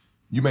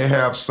you may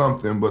have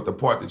something, but the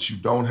part that you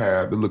don't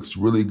have, it looks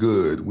really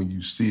good when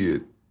you see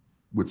it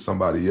with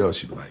somebody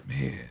else. You be like,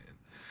 man,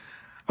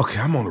 okay,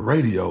 I'm on the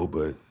radio,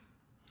 but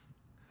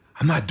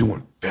I'm not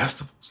doing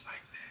festivals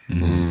like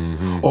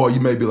that. Or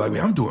you may be like,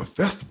 man, I'm doing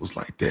festivals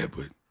like that,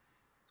 but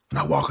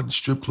when I walk in the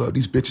strip club,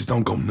 these bitches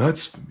don't go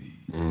nuts for me.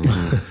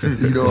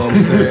 You know what I'm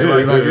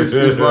saying?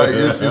 Like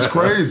it's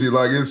crazy.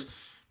 Like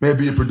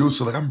maybe a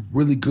producer, like, I'm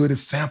really good at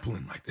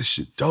sampling. Like, this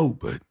shit dope,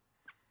 but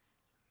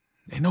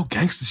ain't no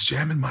gangsters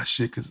jamming my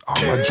shit because all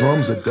my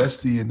drums are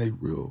dusty and they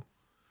real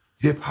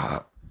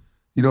hip-hop.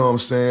 You know what I'm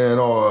saying?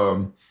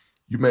 Or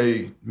you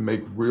may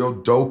make real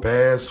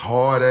dope-ass,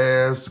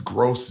 hard-ass,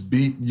 gross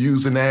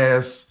beat-using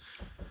ass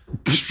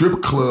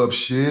strip club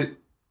shit,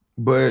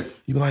 but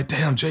you be like,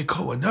 damn, J.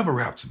 Cole would never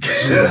rap to me.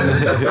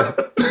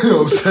 You know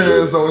what I'm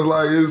saying? So it's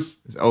like,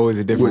 it's always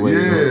a different way.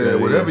 Yeah,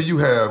 whatever you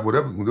have,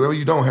 whatever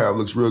you don't have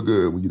looks real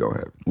good when you don't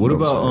have it. What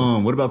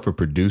about for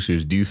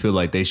producers? Do you feel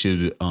like they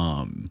should,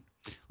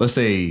 let's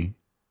say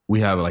we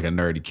have like a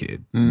nerdy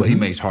kid, but he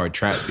makes hard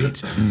trap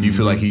beats. Do you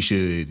feel like he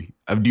should,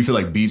 do you feel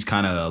like beats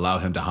kind of allow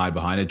him to hide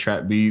behind a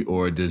trap beat,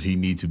 or does he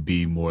need to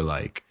be more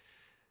like,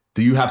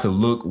 do you have to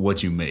look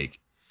what you make?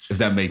 If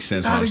that makes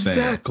sense, what I'm saying.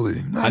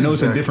 Exactly. I know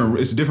it's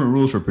different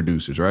rules for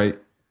producers, right?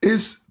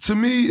 To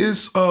me,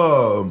 it's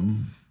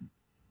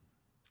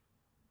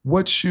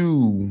what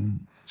you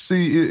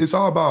see. It's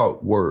all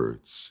about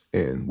words,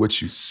 and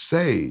what you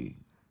say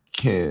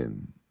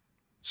can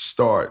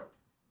start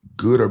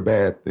good or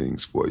bad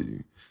things for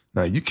you.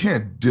 Now, you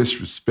can't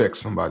disrespect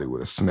somebody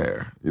with a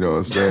snare. You know what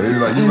I'm saying?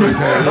 It's like, you really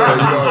can't.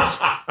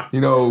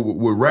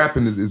 With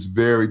rapping, it's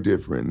very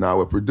different. Now,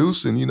 with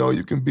producing,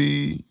 you can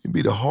be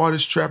the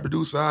hardest trap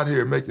producer out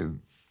here, making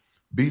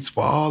beats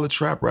for all the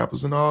trap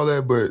rappers and all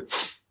that, but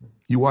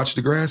you watch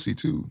Degrassi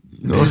too.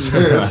 You know what I'm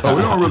saying? So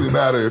it don't really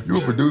matter. If you're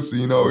a producer,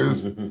 it's, you know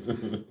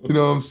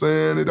what I'm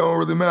saying? It don't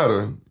really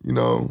matter.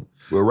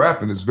 But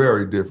rapping is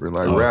very different.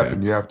 Like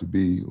rapping, you have to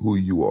be who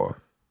you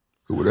are.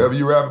 Whatever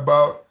you rap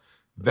about,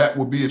 that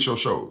will be at your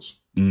shows.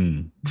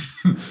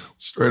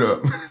 Straight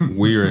up.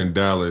 We are in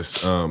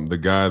Dallas. The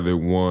guy that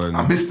won.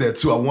 I missed that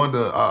too. I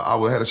wonder. I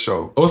had a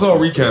show. Oh, it's all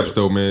recaps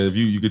though, man. If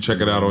you could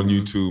check it out on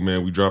YouTube,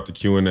 man. We dropped the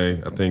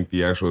Q&A. I think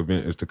the actual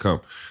event is to come.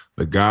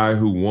 The guy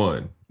who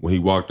won, when he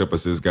walked up, I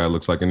said, "This guy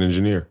looks like an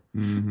engineer."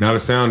 Not a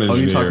sound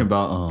engineer. Oh, you talking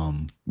about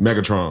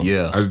Megatron?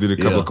 Yeah, I just did a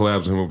couple of collabs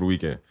with him over the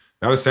weekend.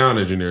 Not a sound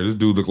engineer. This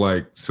dude looked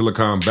like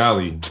Silicon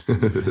Valley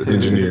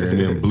engineer, and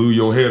then blew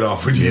your head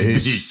off with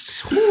these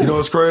beats. You know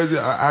what's crazy?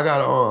 I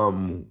got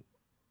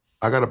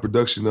a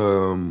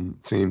production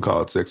team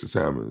called Texas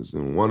Hammers,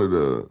 and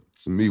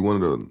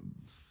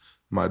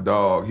my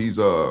dog, he's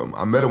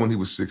I met him when he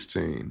was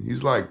 16.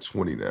 He's like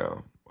 20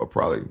 now, or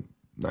probably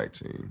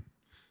 19.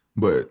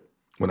 But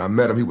when I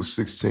met him, he was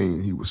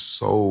 16. He was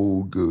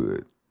so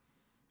good.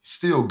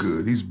 Still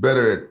good. He's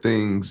better at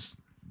things.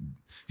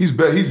 He's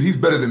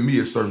better than me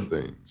at certain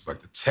things,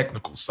 like the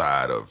technical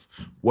side of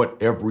what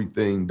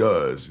everything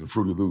does in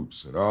Fruity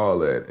Loops and all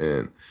that.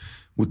 And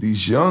with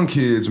these young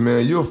kids,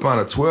 man, you'll find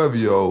a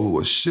 12-year-old who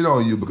will shit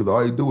on you because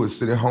all you do is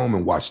sit at home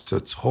and watch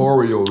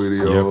tutorial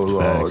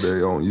videos all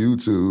day on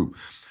YouTube.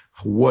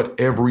 What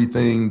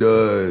everything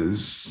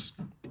does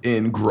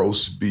in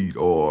Gross Beat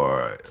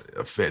or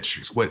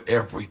Effectrix, what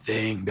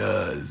everything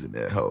does in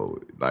that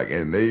whole,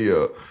 and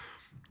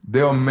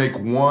they'll make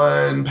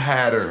one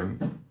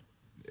pattern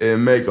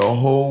and make a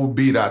whole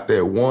beat out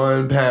there,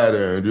 one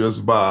pattern,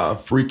 just by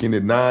freaking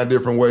it 9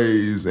 different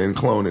ways and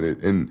cloning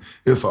it. And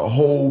it's a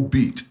whole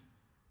beat.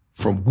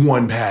 from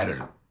one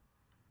pattern.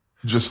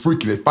 Just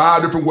freaking it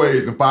 5 different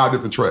ways and 5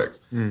 different tracks.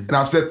 And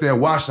I sat there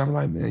and watched it. I'm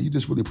like, man, you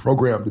just really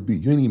programmed the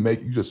beat. You ain't even make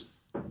it. You just...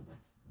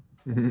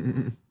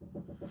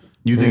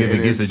 You think if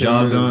it gets the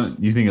job done,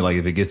 you think like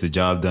if it gets the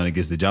job done, it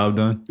gets the job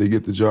done? They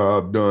get the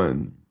job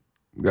done.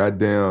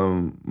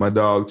 Goddamn, my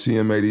dog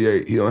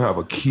TM88, he don't have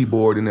a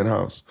keyboard in that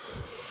house.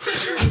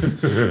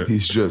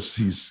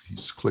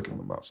 he's clicking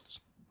the mouse.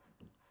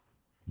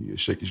 He'll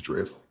shake his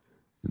dress.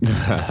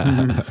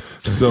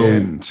 So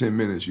in 10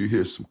 minutes, you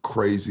hear some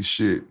crazy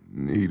shit.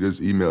 And he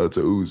just emailed it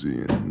to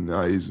Uzi, and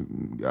now he's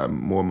got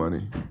more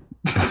money.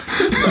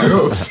 You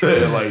know what I'm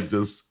saying? Like,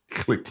 just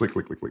click.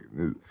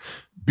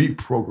 Beat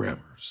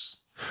programmers.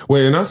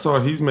 wait, and I saw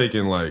he's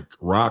making like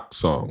rock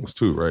songs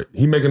too, right?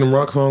 He making them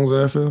rock songs,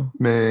 NFL?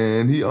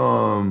 Man,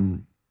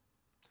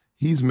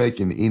 he's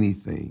making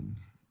anything.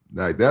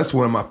 Like, that's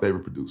one of my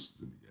favorite producers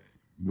in the game.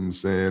 You know what I'm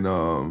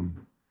saying?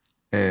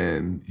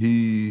 And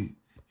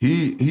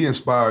he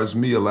inspires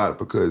me a lot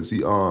because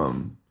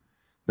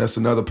that's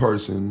another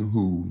person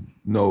who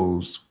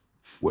knows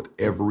what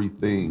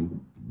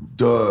everything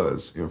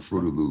does in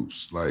Fruity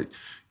Loops. Like,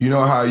 you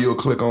know how you'll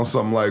click on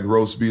something like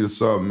Roast Beat or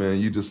something, man,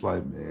 you just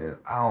like, man,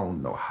 I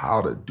don't know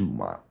how to do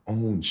my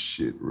own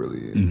shit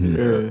really in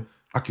here. Yeah.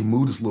 I can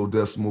move this little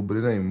decimal, but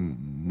it ain't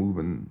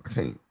moving. I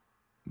can't.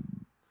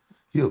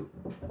 He'll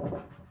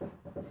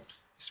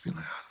just be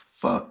like, how the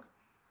fuck?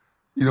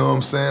 You know what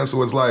I'm saying?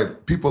 So it's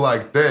like people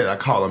like that, I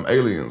call them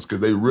aliens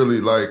because they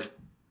really like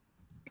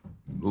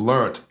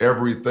learnt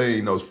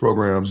everything those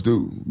programs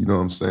do. You know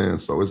what I'm saying?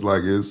 So it's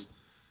like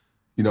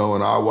you know,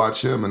 and I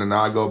watch him and then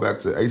I go back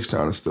to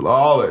H-Town and steal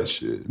all that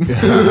shit.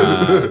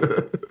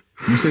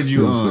 You said You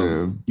know what I'm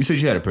saying? you said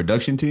you had a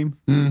production team?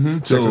 Mm-hmm.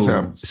 Texas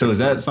Hammers. So is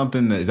that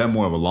something is that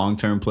more of a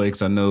long-term play?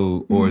 Because I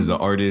know, or is the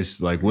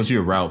artist, like, what's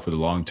your route for the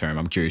long term?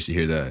 I'm curious to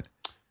hear that.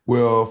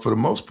 Well, for the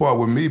most part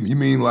with me, you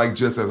mean like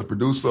just as a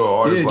producer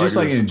or artist? Yeah, just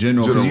like in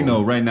general. Because, you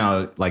know, right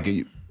now, like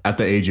at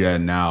the age you're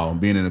at now,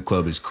 being in a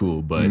club is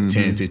cool. But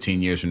 10,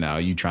 15 years from now,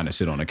 you trying to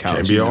sit on a couch.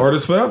 Can't be an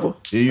artist forever.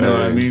 You know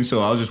what I mean?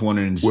 So I was just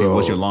wondering to see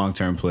what's your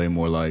long-term play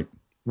more like.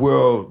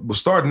 Well,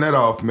 starting that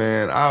off,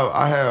 man,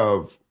 I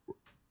have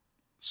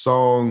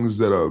songs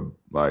that are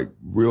like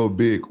real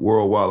big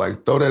worldwide.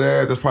 Like Throw That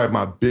Ass, that's probably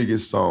my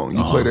biggest song.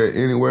 You play that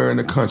anywhere in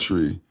the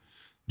country,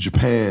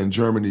 Japan,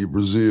 Germany,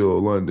 Brazil,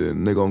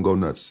 London, they're gonna go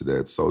nuts to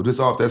that. So just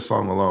off that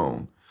song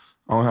alone,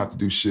 I don't have to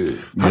do shit.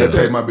 I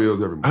pay my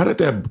bills every month. How did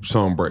that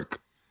song break?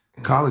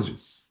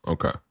 Colleges.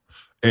 Okay.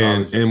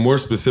 And more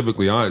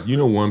specifically, you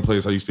know one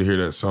place I used to hear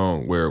that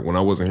song where when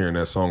I wasn't hearing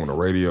that song on the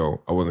radio,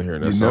 I wasn't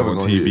hearing that You song never on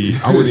gonna TV. hear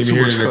it. I wasn't even Too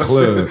hearing it in much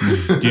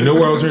the club. You know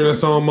where I was hearing that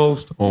song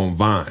most? On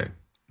Vine.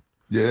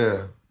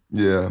 Yeah.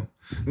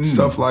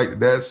 Stuff like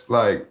that's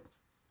like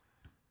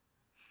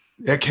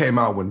that came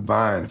out when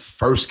Vine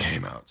first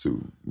came out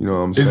too. You know what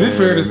I'm saying? Is it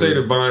fair to And say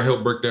then- that Vine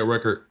helped break that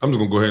record? I'm just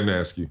gonna go ahead and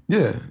ask you.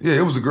 Yeah.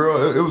 It was a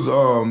girl. It was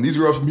these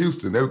girls from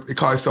Houston. They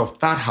call themselves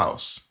Thought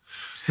House.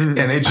 And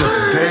they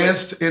just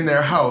danced in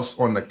their house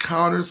on the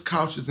counters,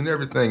 couches, and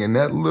everything. And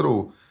that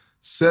little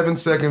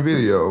 7-second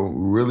video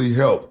really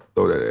helped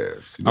Throw That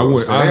Ass. You know what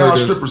I'm saying? They heard all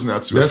this- strippers now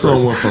too. That It's song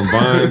crazy. went from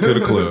Vine to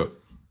the club.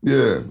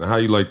 Yeah. Now, how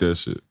you like that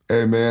shit?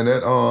 Hey man,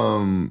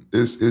 that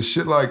it's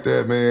shit like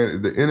that,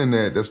 man. The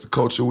internet, that's the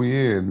culture we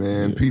in,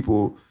 man. Yeah.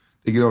 People,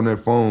 they get on their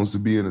phones to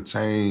be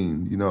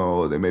entertained, you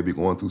know, they may be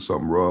going through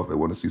something rough, they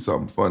want to see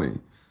something funny.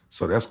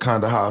 So that's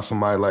kind of how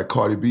somebody like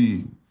Cardi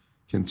B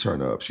can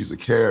turn up. She's a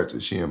character.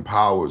 She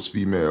empowers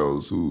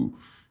females who,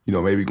 you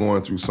know, may be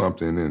going through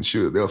something and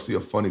they'll see a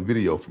funny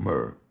video from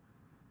her.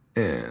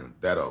 And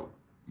that'll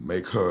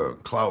make her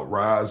clout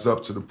rise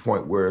up to the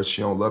point where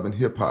she on Love and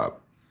Hip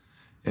Hop.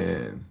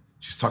 And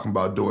she's talking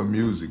about doing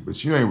music,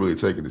 but you ain't really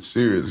taking it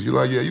serious. You're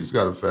like, yeah, you just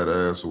got a fat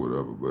ass or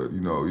whatever. But, you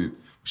know,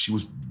 she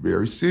was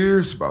very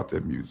serious about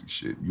that music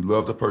shit. You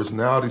loved her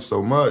personality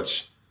so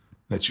much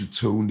that you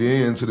tuned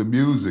in to the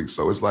music.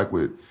 So it's like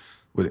with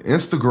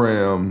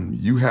Instagram,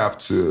 you have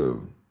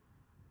to,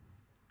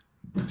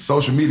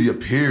 social media,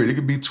 period. It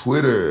could be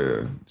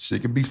Twitter.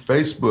 Shit could be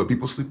Facebook.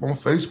 People sleep on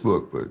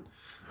Facebook, but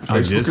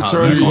I just Facebook can hopped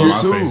turn back you on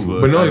my too.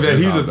 Facebook. But not only I that,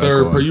 just he's a hopped back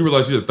third. on. You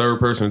realize he's a third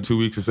person in 2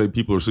 weeks to say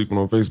people are sleeping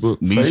on Facebook.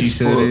 Michi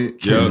said it.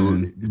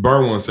 Facebook. Yeah,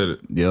 Burn one said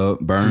it. Yep,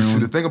 Burn. See,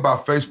 the thing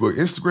about Facebook,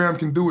 Instagram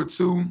can do it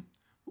too.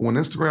 But when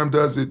Instagram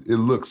does it, it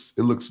looks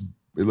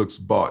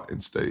bought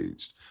and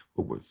staged.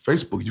 But with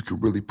Facebook, you can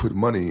really put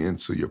money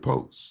into your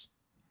posts.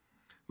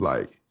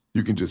 Like,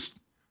 you can just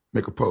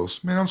make a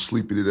post, man, I'm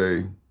sleepy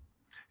today,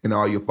 and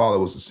all your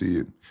followers will see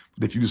it.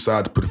 But if you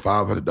decide to put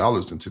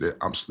 $500 into that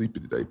I'm sleepy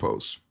today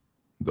post,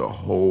 the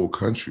whole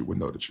country would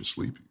know that you're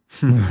sleepy.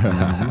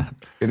 And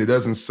it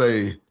doesn't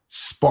say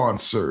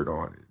sponsored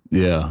on it.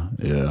 Yeah.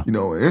 You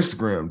know,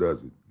 Instagram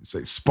does it. It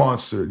say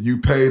sponsored. You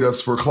paid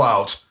us for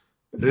clout.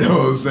 You know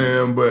what I'm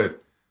saying?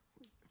 But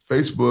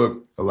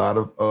Facebook, a lot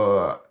of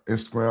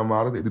Instagram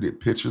models, they do their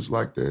pictures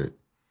like that.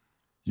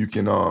 You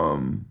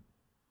can,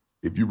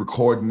 if you're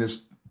recording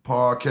this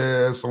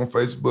podcast on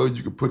Facebook,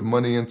 you can put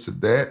money into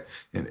that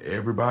and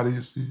everybody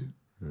will see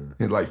it.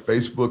 And like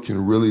Facebook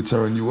can really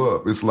turn you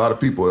up. It's a lot of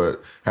people that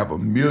have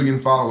 1 million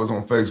followers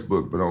on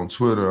Facebook, but on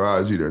Twitter or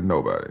IG, they're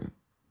nobody.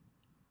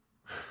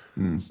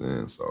 You know what I'm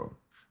saying?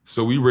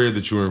 So we read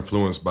that you were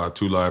influenced by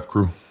 2 Live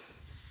Crew.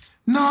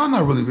 No, I'm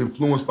not really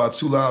influenced by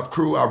 2 Live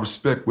Crew. I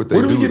respect what they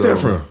do. Where do we get that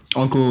from?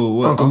 Uncle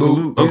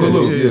Luke.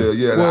 Luke.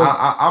 Yeah. Well,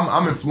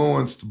 I'm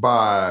influenced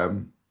by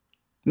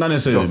not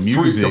necessarily the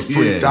music, the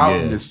freaked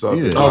outness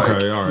of it.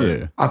 Okay, all right.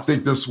 Yeah. I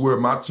think that's where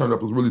my turn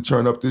up was really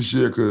turned up this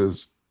year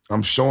because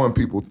I'm showing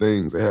people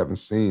things they haven't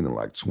seen in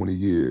like 20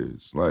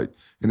 years. Like,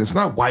 and it's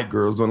not white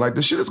girls doing like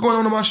the shit that's going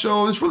on in my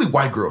show. It's really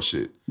white girl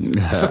shit.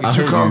 Sucking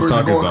cucumbers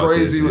and going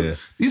crazy.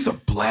 These are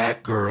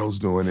black girls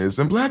doing this,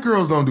 and black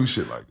girls don't do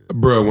shit like that.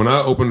 Bro, when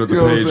I opened up the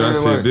page, I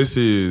said, like,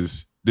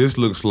 this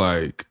looks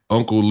like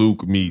Uncle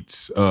Luke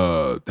meets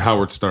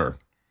Howard Stern.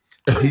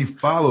 He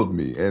followed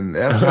me, and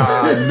that's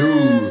how I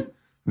knew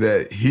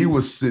that he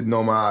was sitting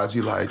on my IG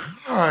like,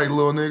 all right,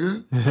 little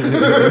nigga.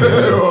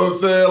 You know what I'm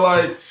saying?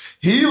 Like,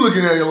 he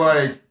looking at it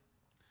like,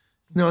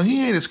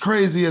 he ain't as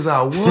crazy as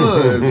I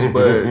was,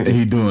 but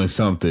he doing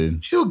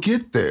something. He'll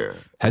get there.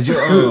 Has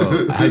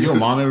your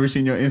mom ever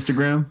seen your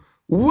Instagram?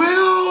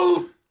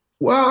 Well,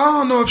 I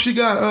don't know if she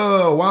got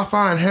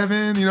Wi-Fi in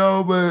heaven,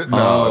 but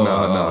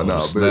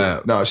no.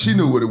 Snap. No, she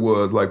knew what it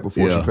was like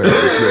before she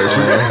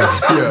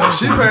passed.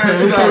 She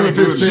passed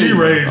 2015. She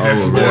raised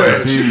this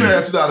boy. She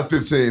passed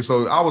 2015,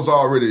 so I was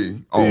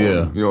already on.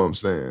 You know what I'm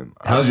saying?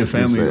 How's your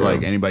family?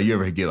 Like anybody? You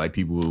ever get like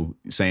people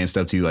saying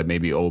stuff to you, like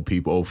maybe old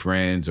people, old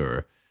friends,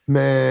 or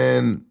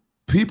man?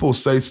 People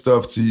say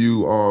stuff to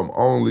you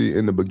only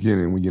in the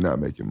beginning when you're not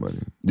making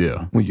money.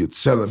 Yeah. When you're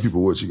telling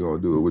people what you're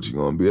going to do or what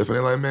you're going to be. If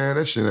they're like, man,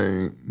 that shit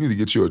ain't, you need to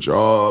get you a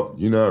job.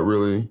 You're not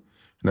really.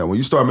 Now, when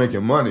you start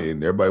making money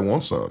and everybody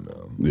wants something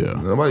now. Yeah.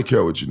 Nobody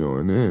care what you're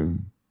doing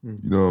then. You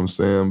know what I'm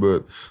saying?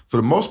 But for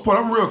the most part,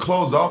 I'm real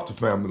closed off to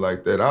family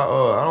like that.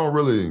 I don't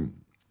really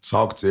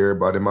talk to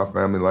everybody in my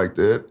family like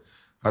that.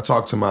 I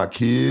talk to my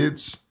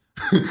kids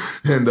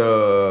and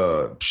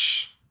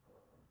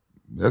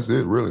that's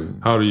it, really.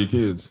 How old are your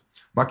kids?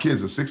 My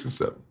kids are 6 and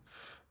 7.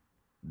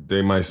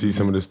 They might see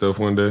some of this stuff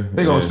one day.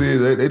 They gonna see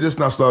it. They just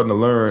not starting to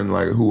learn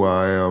like who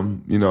I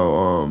am.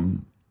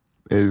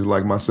 Is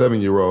like my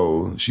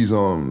 7-year-old. She's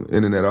on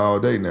internet all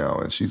day now,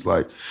 and she's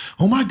like,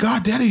 "Oh my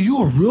God, Daddy, you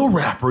a real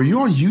rapper? You're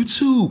on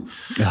YouTube.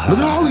 Look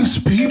at all these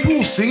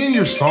people singing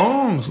your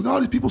songs. Look at all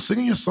these people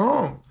singing your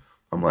song."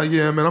 I'm like,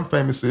 "Yeah, man, I'm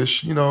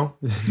famous-ish."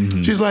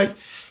 She's like,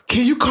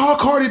 "Can you call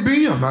Cardi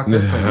B?" I'm not that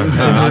famous.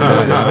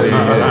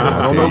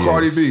 I don't know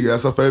Cardi B.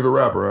 That's her favorite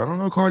rapper. I don't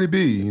know Cardi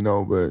B,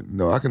 but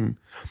I can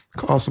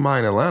call somebody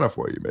in Atlanta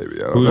for you,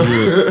 maybe. I don't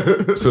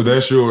know. So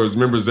that's yours.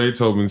 Remember,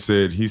 Zaytoven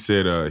said he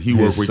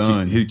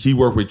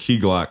worked with Key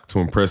Glock to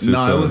impress his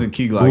son. No, it wasn't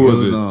Key Glock. Who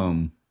was it?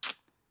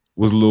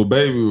 Was Lil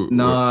Baby?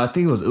 No, I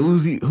think it was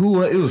Uzi.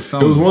 Who? It was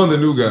some. It was one of the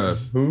new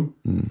guys. Who?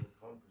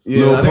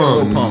 Yeah,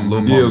 Lil Pump.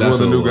 Yeah, it was one of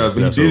the new guys.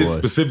 But he did it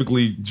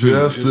specifically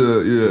just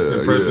to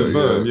impress his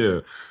son. Yeah.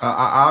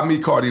 I'll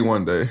meet Cardi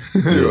one day.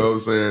 You know what I'm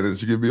saying? And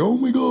she can be, oh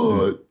my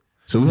God.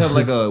 So we have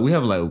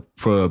like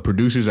for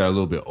producers that are a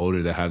little bit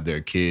older that have their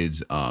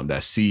kids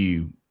that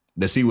see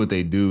what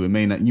they do. It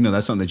may not,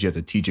 that's something that you have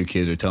to teach your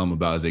kids or tell them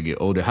about as they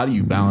get older. How do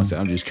you balance it?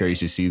 I'm just curious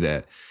to see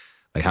that.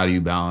 Like, how do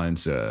you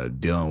balance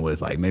dealing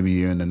with like maybe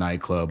you're in the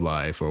nightclub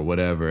life or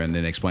whatever, and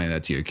then explaining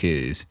that to your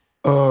kids?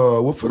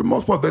 Well, for the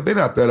most part, they're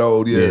not that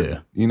old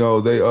yet. Yeah.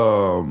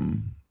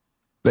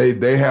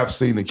 They have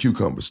seen the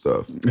cucumber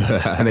stuff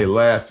and they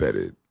laugh at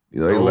it. They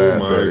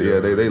laugh at it.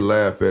 Yeah, they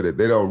laugh at it.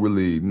 They don't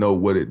really know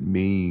what it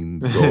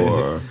means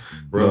or.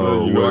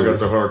 Brother, I got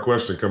the hard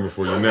question coming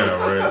for you now,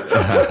 right?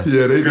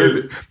 Yeah, they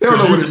don't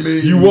know what it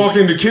means. You walk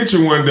in the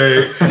kitchen one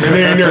day and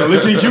they in there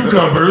licking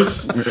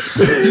cucumbers.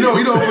 For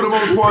the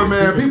most part,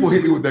 man, people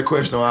hit me with that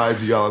question on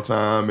IG all the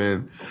time,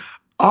 and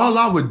all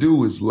I would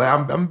do is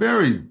laugh. I'm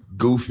very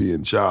goofy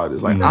and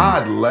childish. Like,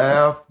 I'd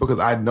laugh because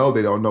I know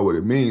they don't know what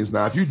it means.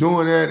 Now, if you're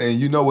doing that and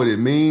you know what it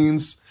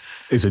means,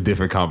 it's a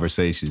different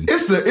conversation.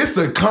 It's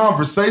a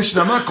conversation.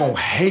 I'm not gonna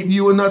hate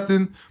you or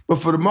nothing, but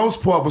for the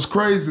most part, what's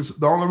crazy is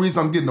the only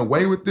reason I'm getting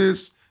away with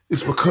this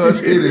is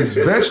because it is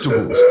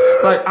vegetables.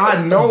 Like,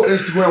 I know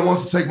Instagram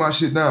wants to take my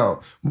shit down,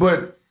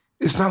 but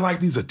it's not like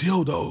these are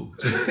dildos.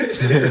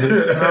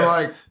 It's not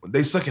like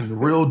they sucking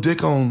real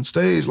dick on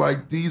stage.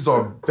 Like, these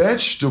are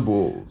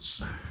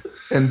vegetables.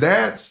 And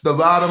that's the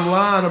bottom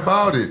line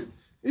about it.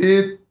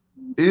 It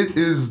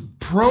is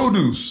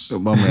produce. So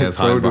my man's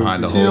hiding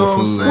behind the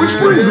whole food. Which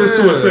brings us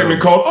to a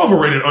segment called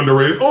Overrated,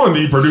 Underrated on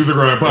the Producer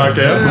Grind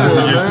podcast before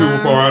we get too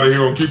far out of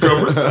here on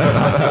cucumbers.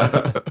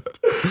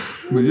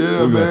 But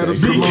yeah, man,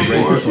 it's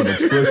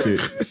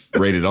explicit.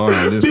 Rated R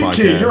on this podcast.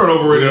 King, you're an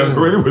Overrated,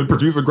 Underrated with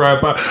Producer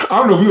Grind podcast. I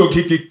don't know if we're going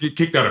to get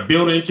kicked out of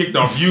building, kicked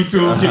off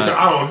YouTube,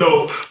 I don't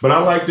know. But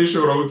I like this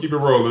show, though. We'll keep it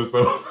rolling,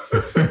 so.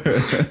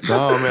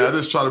 No, man, I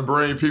just try to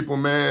bring people,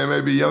 man,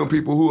 maybe young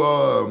people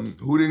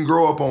who didn't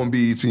grow up on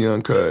BET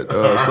Uncut,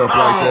 stuff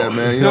like that,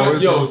 man. You know,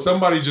 yo,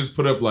 somebody just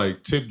put up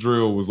like Tip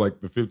Drill was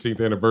like the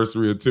 15th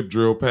anniversary of Tip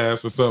Drill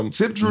Pass or something.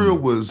 Tip Drill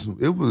was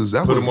Put was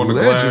him on the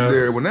legendary.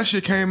 glass. When that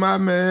shit came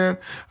out, man,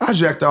 I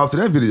jacked off to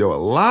that video a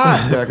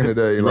lot back in the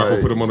day. Rocco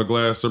Like, put him on the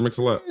glass, Sir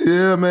Mix-a-Lot.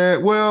 yeah,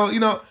 man. Well, you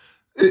know,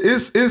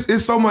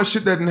 it's so much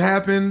shit that didn't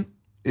happen.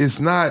 It's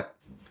not.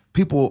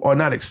 People are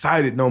not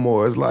excited no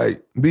more. It's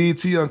like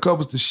BET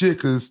uncovers the shit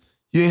because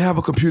you ain't have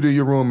a computer in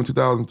your room in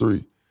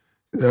 2003.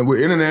 And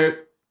with internet,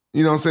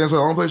 you know what I'm saying? So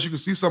the only place you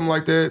could see something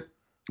like that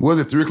was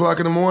at 3 o'clock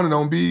in the morning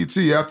on BET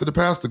after the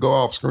pastor go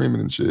off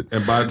screaming and shit.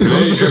 And by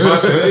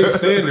today's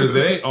standards,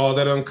 it ain't all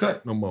that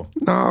uncut no more.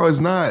 No, it's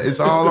not. It's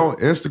all on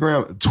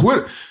Instagram.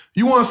 Twitter.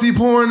 You want to see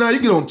porn now? You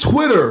get on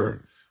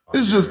Twitter.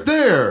 It's just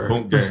there.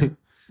 Boom gang.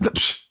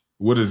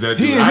 What is that?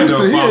 He dude? in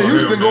Houston Follow going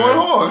him, man.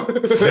 hard.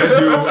 That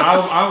dude,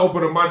 I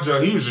opened up my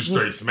junk. He was just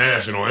straight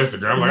smashing on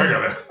Instagram. I'm like, I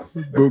gotta.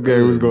 Boot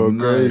game was going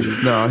crazy.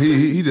 No,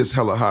 he just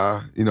hella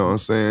high. You know what I'm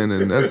saying?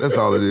 And that's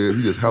all it is.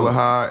 He just hella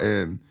high,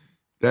 and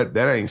that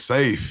ain't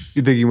safe.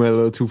 You think he went a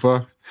little too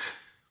far?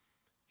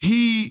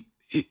 He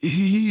does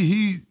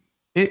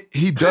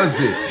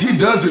it. He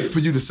does it for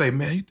you to say,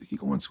 man, you think he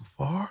going too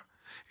far?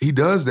 He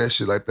does that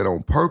shit like that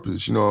on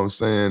purpose. You know what I'm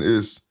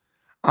saying?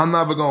 I'm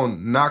never gonna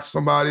knock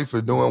somebody for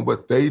doing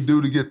what they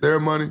do to get their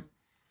money.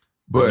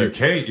 But You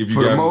can't if you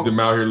for the got them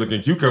out here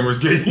looking cucumbers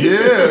getting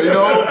yeah, you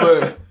know,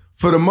 but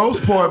for the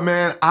most part,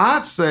 man,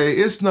 I'd say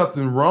it's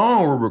nothing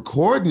wrong with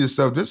recording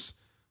yourself. Just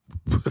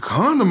put a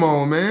condom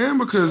on, man,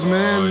 because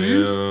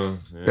man,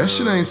 that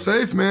shit ain't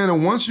safe, man.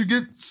 And once you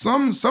get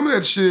some of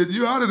that shit,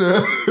 you out of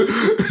there.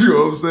 You know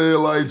what I'm saying?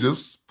 Like,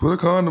 just put a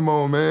condom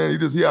on, man.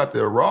 He out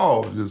there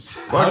raw. Just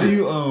How do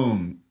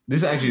you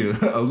this is actually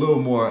a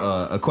little more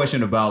a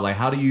question about like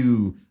how do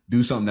you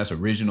do something that's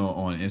original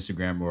on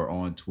Instagram or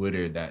on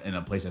Twitter that in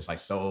a place that's like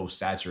so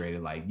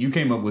saturated? Like you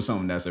came up with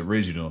something that's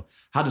original.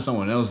 How does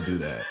someone else do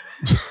that?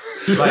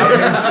 Like,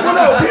 well,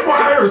 no, people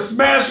out here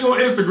smashing on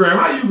Instagram.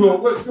 How you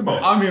go? Come on.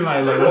 I mean,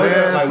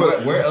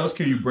 where else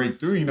can you break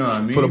through? You know what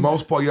I mean? For the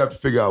most part, you have to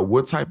figure out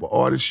what type of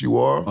artist you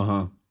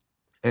are,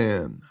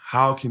 and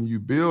how can you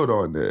build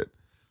on that.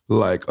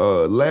 Like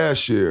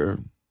last year,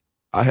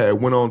 I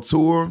went on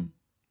tour.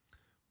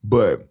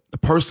 But the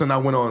person I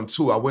went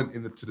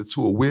into the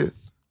tour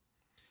with,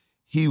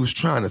 he was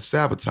trying to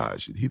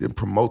sabotage it. He didn't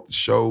promote the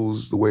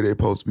shows the way they're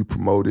supposed to be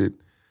promoted.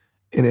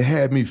 And it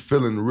had me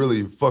feeling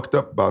really fucked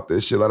up about that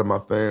shit. A lot of my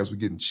fans were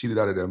getting cheated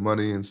out of their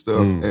money and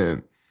stuff.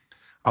 And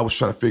I was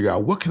trying to figure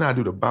out what can I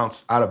do to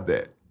bounce out of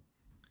that.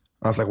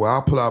 I was like, well,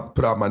 I'll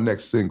put out my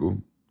next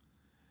single.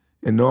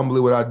 And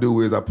normally what I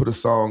do is I put a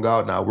song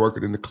out and I work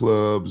it in the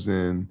clubs.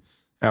 And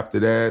after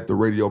that, the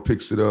radio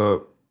picks it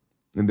up.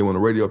 And then when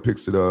the radio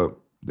picks it up,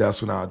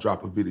 that's when I'll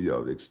drop a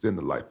video to extend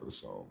the life of the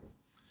song.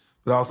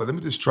 But I was like, let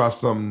me just try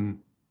something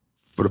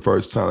for the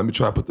first time. Let me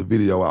try to put the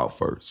video out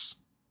first.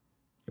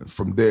 And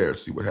from there,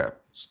 see what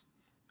happens.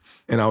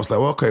 And I was like,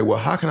 well, okay, well,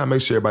 how can I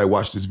make sure everybody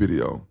watch this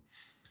video?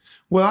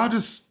 Well, I'll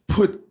just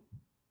put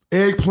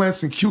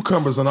eggplants and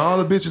cucumbers on all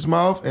the bitches'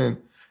 mouth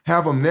and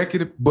have them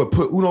naked, but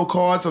put Uno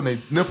cards on their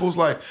nipples.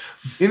 Like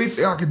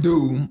anything I can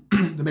do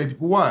to make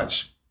people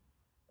watch.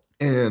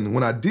 And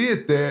when I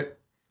did that,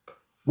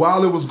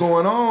 while it was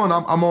going on,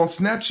 I'm on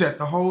Snapchat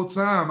the whole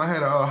time. I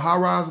had a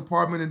high-rise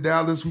apartment in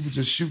Dallas. We were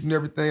just shooting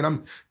everything.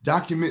 I'm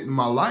documenting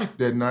my life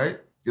that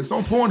night. It's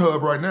on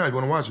Pornhub right now if you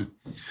want to watch it.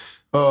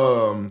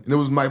 And it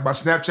was my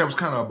Snapchat was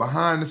kind of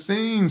behind the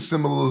scenes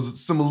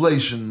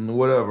simulation or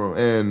whatever.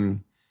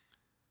 And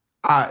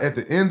at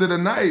the end of the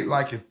night,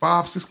 like at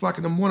 5, 6 o'clock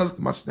in the morning, I looked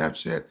at my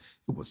Snapchat.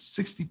 It was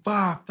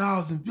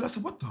 65,000 views. I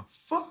said, what the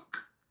fuck?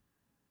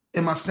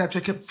 And my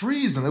Snapchat kept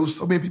freezing. There was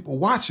so many people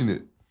watching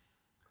it.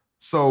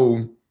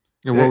 So,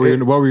 and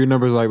what were your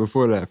numbers like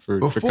before that?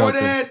 Before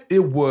that, it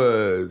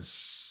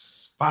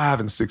was 5,000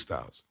 and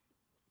 6,000.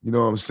 You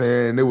know what I'm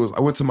saying? I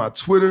went to my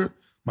Twitter.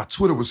 My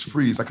Twitter was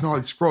freeze. I can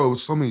hardly scroll. There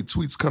was so many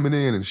tweets coming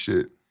in and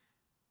shit.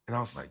 And I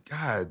was like,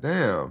 God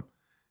damn.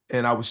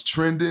 And I was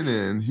trending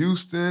in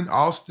Houston,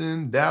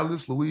 Austin,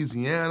 Dallas,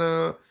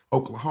 Louisiana,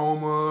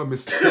 Oklahoma,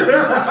 Mississippi.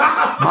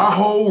 My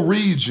whole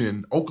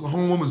region,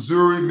 Oklahoma,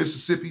 Missouri,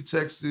 Mississippi,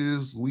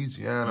 Texas,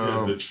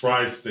 Louisiana. The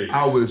tri-states.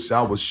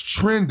 I was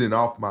trending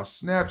off my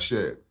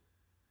Snapchat.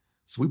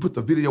 So we put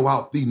the video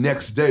out the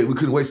next day. We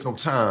couldn't waste no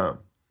time.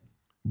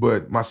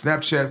 But my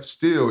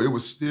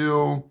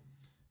Snapchat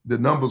the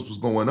numbers was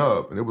going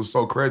up. And it was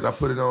so crazy. I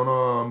put it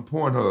on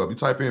Pornhub. You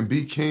type in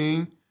B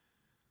King,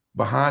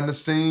 behind the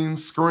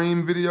scenes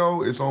Scream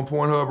video. It's on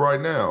Pornhub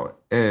right now.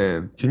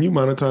 And can you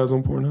monetize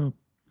on Pornhub?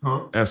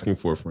 Huh? Asking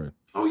for a friend.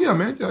 Oh yeah,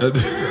 man. Yeah, of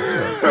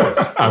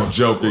course. I'm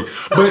joking,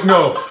 but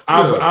no,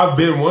 I've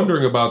been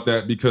wondering about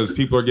that because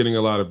people are getting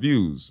a lot of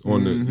views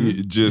on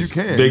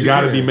they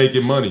got to be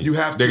making money. You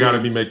have to. They got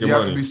to be making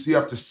money. You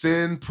have to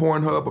send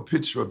Pornhub a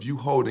picture of you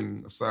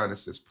holding a sign that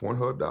says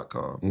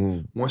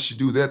Pornhub.com. Once you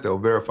do that, they'll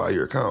verify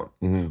your account.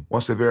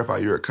 Once they verify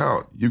your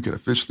account, you can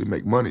officially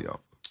make money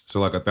off it. So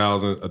like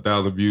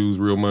 1,000 views,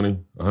 real money.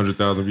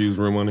 100,000 views,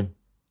 real money.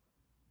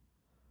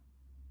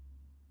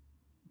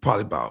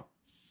 Probably about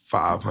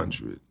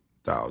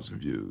 500,000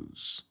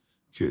 views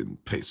can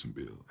pay some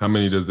bills. How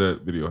many does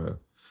that video have?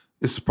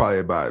 It's probably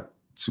about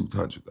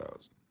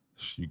 200,000.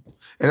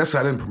 And that's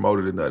why I didn't promote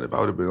it or nothing. If I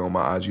would have been on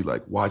my IG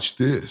like, watch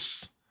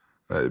this,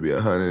 it'd be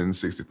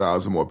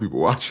 160,000 more people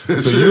watching.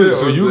 So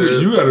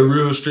you got a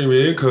real stream of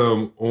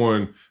income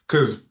on,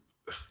 because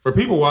for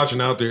people watching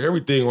out there,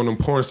 everything on them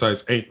porn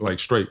sites ain't like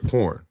straight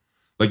porn.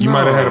 Like you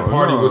might have had a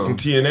party with some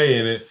TNA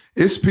in it.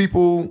 It's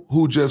people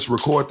who just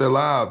record their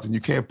lives and you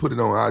can't put it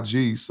on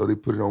IG, so they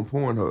put it on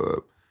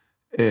Pornhub.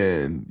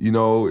 And you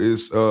know,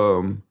 it's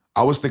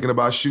I was thinking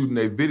about shooting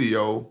a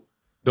video.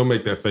 Don't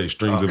make that face.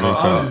 Streams of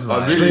income.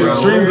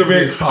 Streams of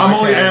income. I'm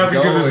only asking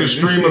because it's a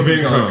stream of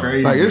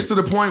income. Like it's to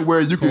the point where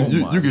you can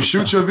you can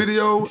shoot your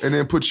video and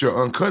then put your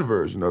uncut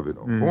version of it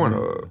on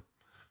Pornhub,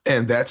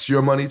 and that's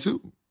your money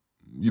too.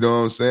 You know what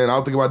I'm saying?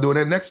 I'll think about doing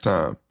that next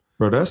time.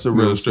 Bro, that's a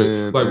real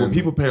stream. Like when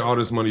people pay all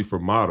this money for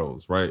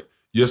models, right?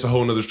 Just a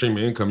whole nother stream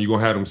of income. You're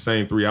gonna have them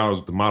same 3 hours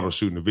with the model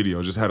shooting the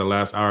video. Just had the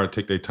last hour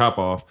take their top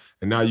off,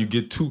 and now you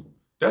get two.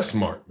 That's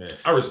smart, man.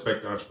 I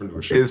respect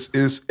entrepreneurship.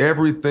 It's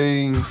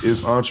everything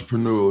is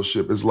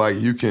entrepreneurship. It's like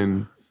you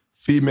can,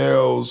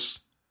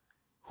 females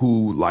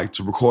who like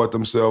to record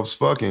themselves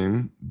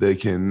fucking, they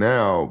can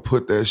now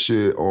put that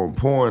shit on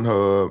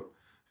Pornhub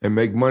and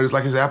make money. It's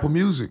like it's Apple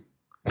Music.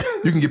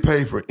 You can get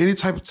paid for any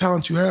type of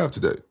talent you have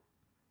today.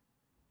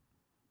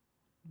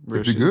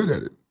 If you're good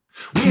at it.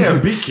 We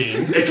have Beat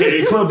King,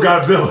 aka Club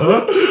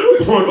Godzilla,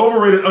 on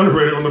Overrated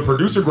Underrated on the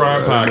Producer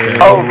Grind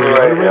podcast.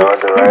 Overrated.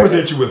 We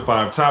present you with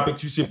 5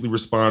 topics. You simply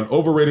respond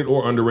overrated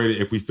or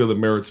underrated. If we feel it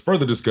merits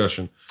further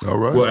discussion, all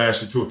right, we'll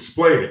ask you to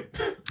explain it.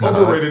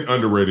 Overrated,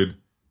 underrated,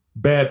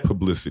 bad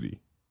publicity.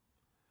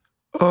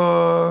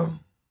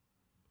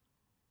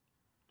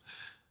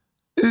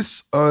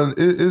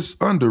 It's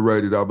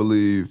underrated, I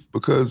believe,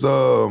 because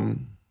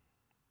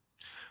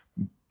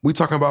we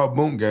talking about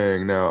Boom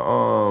Gang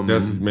now.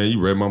 That's, man,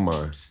 you read my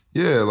mind.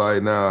 Yeah,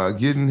 like now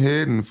getting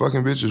hit and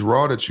fucking bitches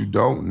raw that you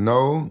don't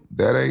know,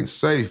 that ain't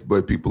safe,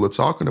 but people are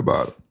talking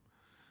about it.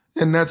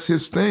 And that's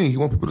his thing. He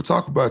want people to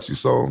talk about you.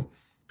 So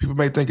people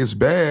may think it's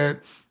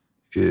bad.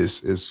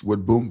 It's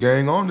what Boom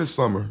Gang on this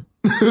summer.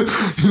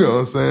 You know what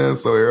I'm saying?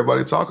 So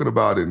everybody talking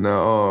about it.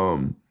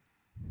 Now,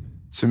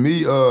 to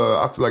me,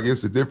 I feel like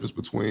it's the difference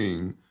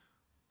between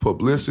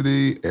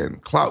publicity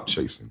and clout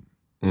chasing.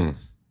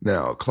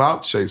 Now,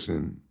 clout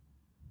chasing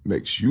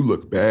makes you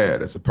look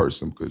bad as a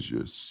person because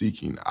you're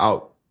seeking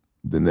out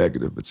the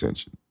negative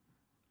attention.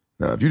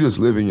 Now, if you just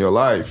living your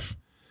life,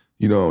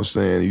 you know what I'm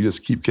saying, you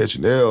just keep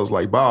catching L's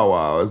like Bow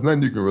Wow, there's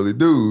nothing you can really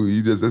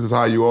do. This is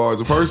how you are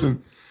as a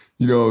person,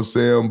 you know what I'm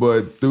saying?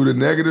 But through the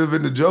negative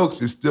and the jokes,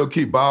 you still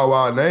keep Bow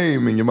Wow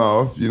name in your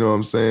mouth, you know what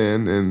I'm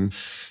saying? And,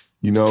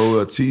 you know,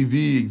 a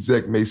TV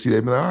exec may see that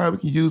and be like, all right, we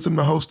can use him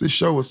to host this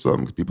show or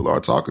something because people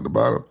are talking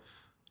about him.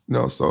 You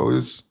know, so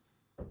it's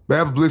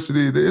bad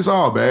publicity. It's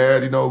all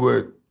bad, you know,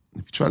 but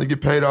if you're trying to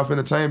get paid off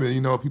entertainment,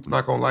 you know, people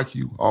not going to like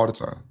you all the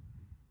time.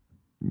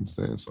 You know what I'm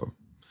saying? So,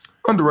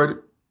 underrated.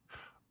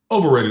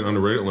 Overrated,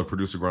 underrated on the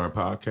Producer Grind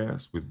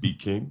podcast with Beat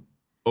King.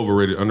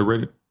 Overrated,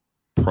 underrated,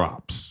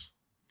 props.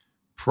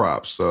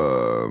 Props.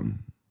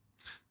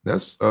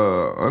 That's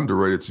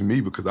underrated to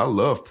me because I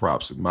love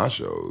props in my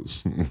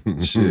shows.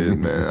 Shit,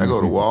 man. I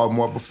go to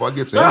Walmart before I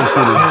get to any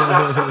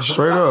city.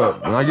 Straight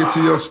up. When I get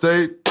to your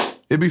state,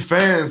 it be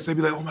fans. They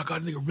be like, oh my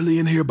God, nigga really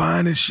in here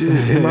buying this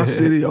shit in my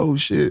city. Oh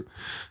shit.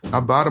 I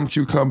buy them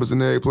cucumbers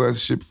and eggplants and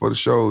shit before the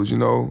shows, you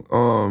know?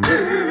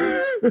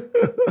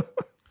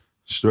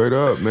 Straight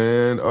up,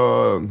 man.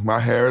 My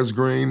hair is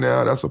green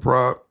now. That's a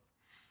prop.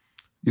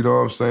 You know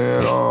what I'm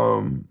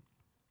saying?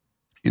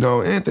 You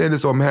know, anything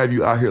that's gonna have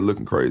you out here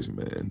looking crazy,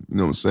 man. You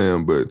know what I'm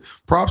saying? But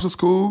props is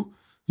cool.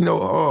 You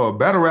know,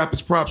 battle rap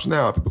is props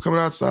now. People coming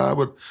outside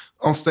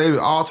on stage with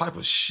all type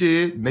of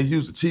shit, and they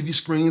use the TV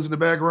screens in the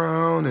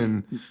background,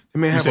 and they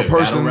may have a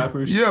person. Battle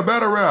rappers? Yeah,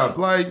 battle rap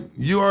like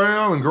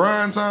URL and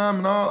Grind Time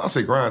and all. I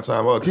say Grind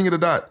Time. King of the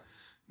Dot.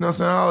 You know what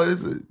I'm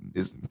saying?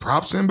 It's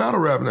props in battle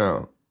rap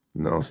now.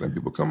 You know what I'm saying?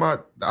 People come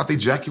out they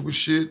jacket with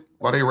shit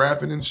while they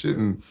rapping and shit,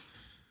 and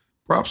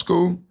props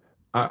cool.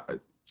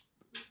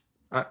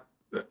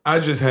 I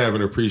just have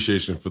an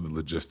appreciation for the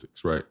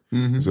logistics, right?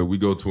 Mm-hmm. So we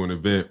go to an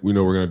event, we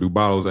know we're gonna do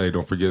bottles. Hey,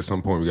 don't forget at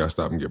some point we gotta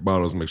stop and get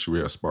bottles, make sure we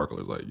have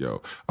sparklers. Like,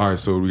 yo, all right,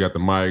 so we got the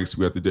mics,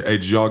 we got hey,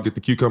 did y'all get the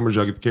cucumbers?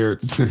 Y'all get the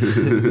carrots? and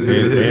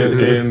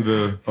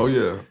the oh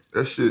yeah,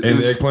 that shit. And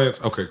the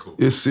eggplants? Okay, cool.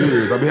 It's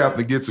serious. I be having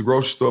to get to the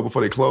grocery store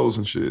before they close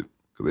and shit.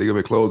 Cause they gonna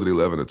be closed at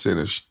 11 or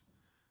 10ish.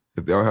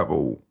 If they don't have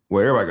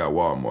everybody got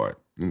Walmart. You know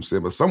what I'm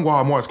saying? But some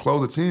Walmarts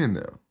close at 10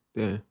 now.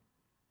 Yeah.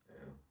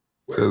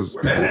 Because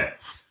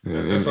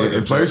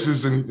in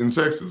places in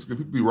Texas,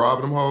 people be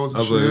robbing them hoes. I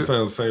was like, it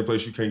sounds the same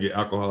place you can't get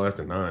alcohol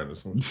after 9 or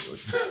something.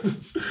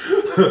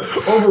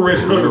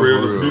 Overrated,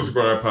 underrated, the Producer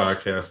Grind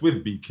podcast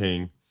with Beat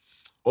King.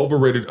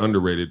 Overrated,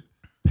 underrated,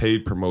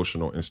 paid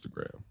promotion on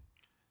Instagram.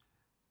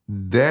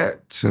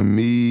 That to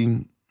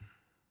me,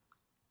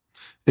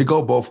 it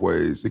go both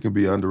ways. It can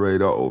be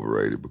underrated or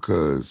overrated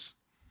because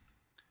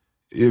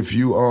if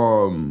you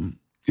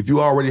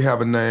already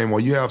have a name or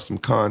you have some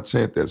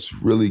content that's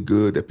really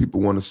good that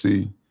people want to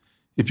see,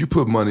 if you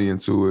put money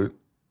into it,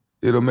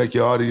 it'll make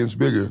your audience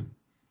bigger.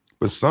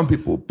 But some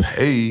people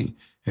pay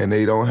and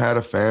they don't have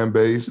a fan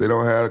base, they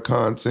don't have the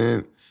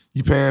content.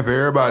 You paying for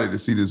everybody to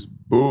see this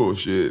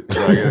bullshit,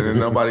 like, and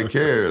nobody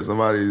cares.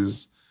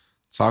 Somebody's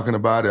talking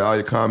about it, all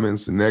your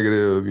comments are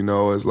negative, you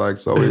know. It's like,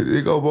 so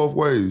it go both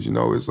ways, you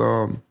know. It's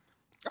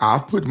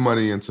I've put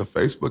money into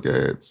Facebook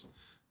ads,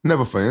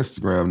 never for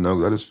Instagram.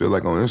 No, I just feel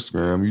like on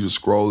Instagram you just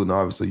scroll and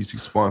obviously you see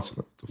sponsors.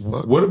 What the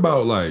fuck? What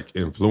about like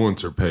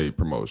influencer paid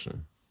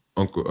promotion,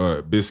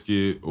 Uncle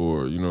Biscuit,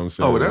 or you know what I'm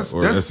saying? Oh, that's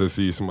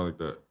SSE, something like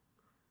that.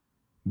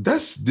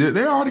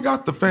 They already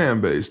got the fan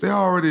base. They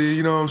already,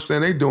 you know what I'm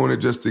saying? They doing it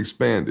just to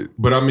expand it.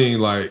 But I mean,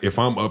 like, if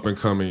I'm up and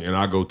coming and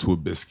I go to a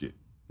Biscuit,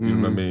 you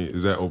know what I mean?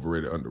 Is that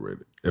overrated,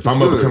 underrated? If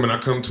I'm up and coming, I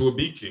come to a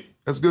Beat King.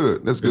 That's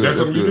good. That's good. Is that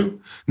something you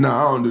do? No,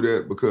 I don't do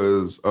that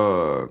because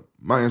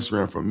my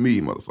Instagram from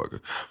me, motherfucker.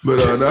 But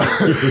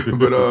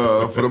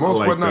for the most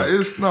part,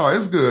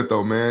 it's good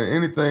though, man.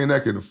 Anything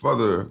that can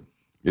further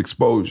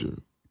exposure,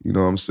 you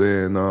know what I'm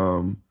saying?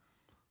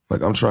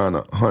 Like I'm trying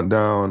to hunt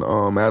down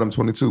Adam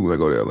 22 when I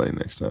go to LA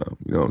next time.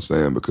 You know what I'm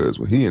saying? Because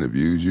when he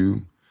interviews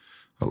you,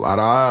 a lot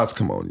of eyes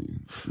come on you.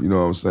 You know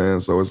what I'm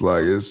saying? So it's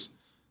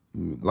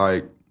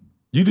like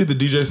you did the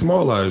DJ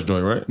Small Eyes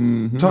joint, right?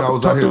 Mm-hmm. I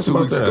was out here 2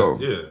 weeks ago.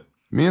 Yeah.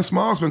 Me and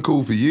Small's been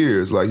cool for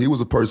years. Like he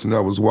was a person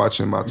that was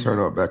watching my turn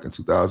up back in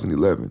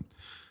 2011.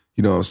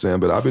 You know what I'm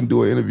saying? But I've been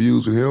doing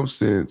interviews with him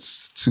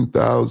since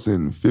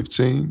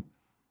 2015.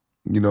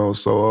 You know,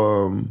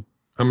 so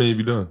how many have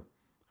you done?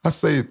 I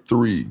say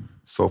 3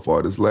 so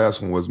far. This last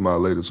one was my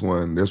latest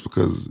one. That's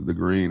because the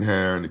green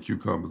hair and the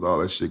cucumbers, all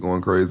that shit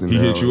going crazy. He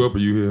hit you up or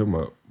you hit him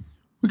up?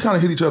 We kind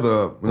of hit each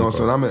other up. You know what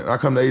I'm saying? I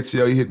come to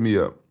ATL, he hit me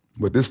up.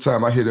 But this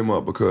time I hit him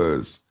up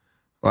because,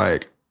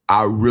 like,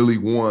 I really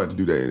wanted to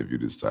do that interview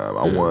this time.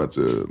 I wanted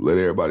to let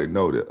everybody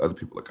know that other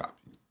people are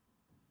copying.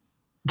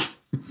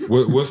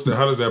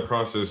 How does that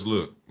process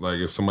look? Like,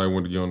 if somebody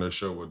wanted to get on their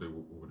show, what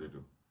would they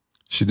do?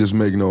 She just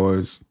make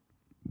noise.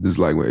 Just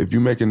like, if you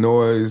making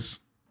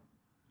noise,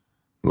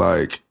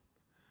 like,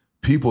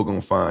 people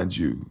gonna find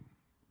you.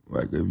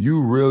 Like, if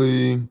you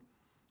really,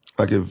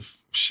 like, if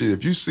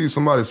you see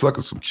somebody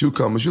sucking some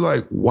cucumbers, you're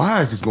like,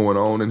 why is this going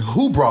on? And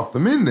who brought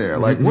them in there?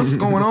 Like, what's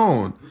going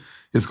on?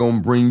 It's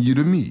gonna bring you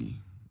to me.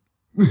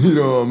 You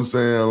know what I'm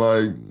saying?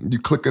 Like, you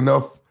click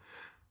enough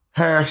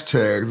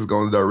hashtags, it's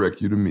gonna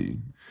direct you to me.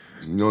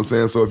 You know what I'm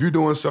saying? So if you're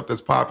doing stuff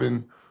that's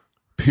popping,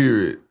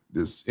 period,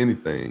 just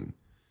anything,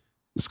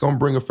 it's gonna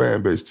bring a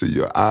fan base to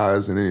your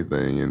eyes and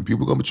anything, and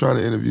people gonna be trying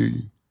to interview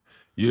you.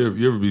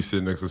 You ever be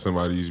sitting next to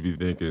somebody you be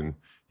thinking,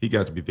 he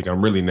got to be thinking,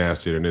 I'm really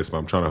nastier than this, but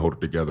I'm trying to hold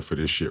it together for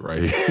this shit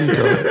right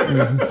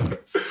here.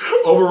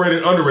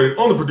 Overrated, underrated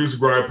on the Producer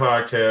Grind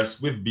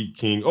podcast with Beat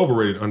King.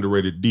 Overrated,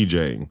 underrated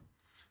DJing.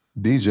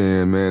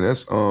 DJing, man,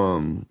 that's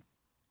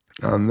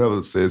I'll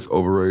never say it's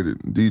overrated.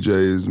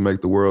 DJs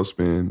make the world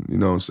spin. You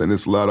know what I'm saying?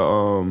 It's a lot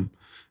of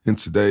in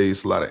today,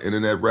 it's a lot of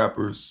internet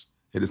rappers.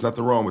 And there's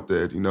nothing wrong with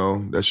that, you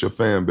know. That's your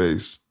fan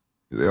base.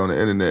 They're on the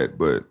internet,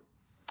 but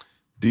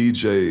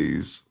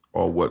DJs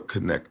are what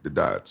connect the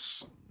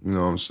dots. You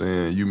know what I'm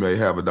saying? You may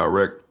have a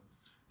direct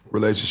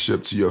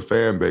relationship to your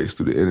fan base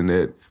through the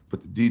internet,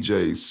 but the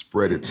DJs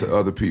spread it to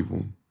other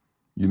people.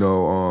 You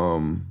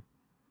know,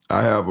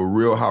 I have a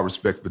real high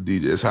respect for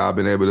DJs. It's how I've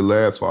been able to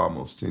last for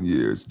almost 10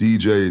 years.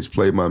 DJs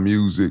play my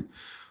music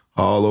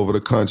all over the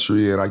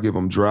country, and I give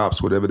them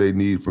drops, whatever they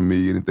need from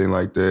me, anything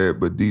like that.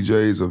 But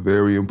DJs are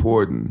very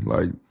important.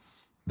 Like,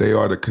 they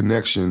are the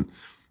connection.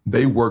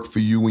 They work for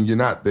you when you're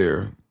not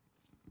there.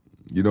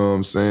 You know what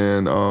I'm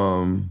saying?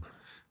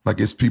 Like,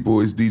 it's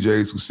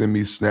DJs who send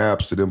me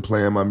snaps to them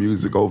playing my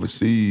music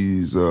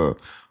overseas,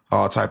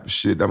 all type of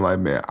shit. I'm like,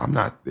 man, I'm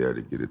not there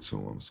to get it to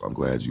them, so I'm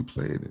glad you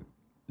played it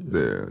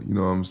there. You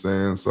know what I'm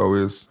saying? So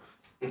it's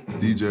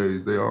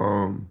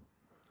DJs,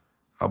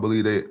 I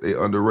believe they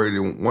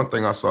underrated. One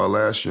thing I saw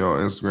last year on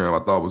Instagram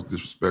I thought was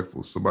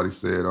disrespectful. Somebody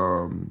said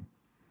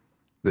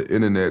the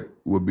internet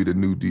would be the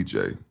new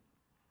DJ.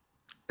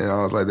 And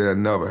I was like, that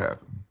never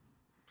happened.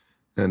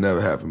 That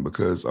never happened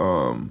because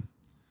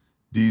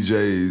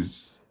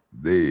DJs,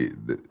 the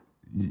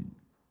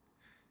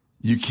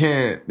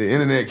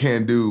internet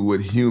can't do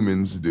what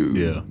humans do.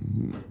 Yeah.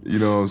 You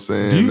know what I'm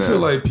saying? Do you feel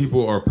like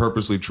people are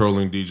purposely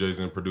trolling DJs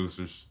and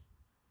producers?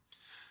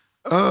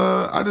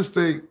 I just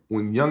think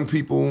when young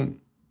people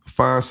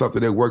find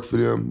something that works for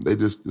them, they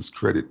just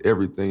discredit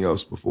everything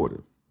else before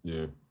them.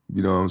 Yeah.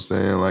 You know what I'm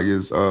saying? Like,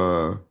 it's,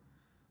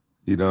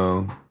 you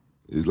know,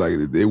 it's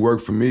like they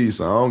work for me,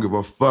 so I don't give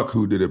a fuck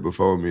who did it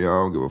before me. I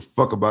don't give a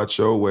fuck about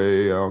your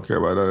way. I don't care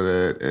about none of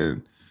that.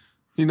 And,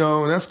 you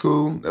know, and that's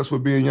cool. That's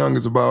what being young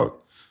is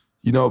about.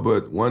 You know,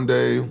 but one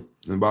day, in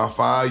about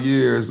 5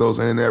 years, those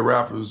internet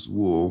rappers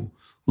will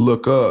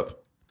look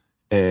up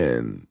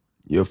and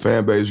your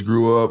fan base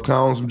grew up kind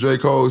of on some J.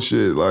 Cole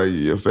shit. Like,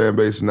 your fan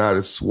base is not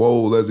as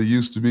swole as it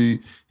used to be,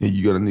 and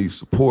you're gonna need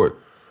support.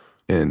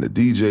 And the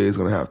DJ is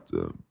gonna have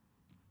to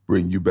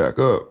bring you back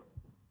up.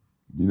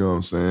 You know what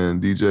I'm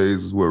saying? DJs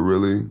is what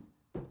really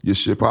gets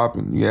shit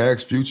popping. You can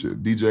ask Future.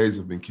 DJs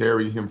have been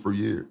carrying him for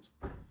years.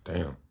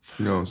 Damn.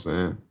 You know what I'm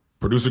saying?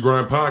 Producer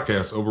Grind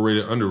Podcast,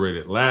 overrated,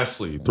 underrated.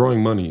 Lastly,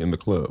 throwing money in the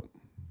club.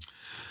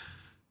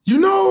 You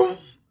know,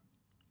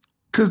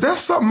 because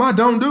that's something I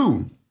don't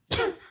do.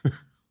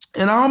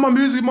 And all my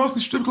music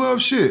mostly strip club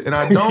shit. And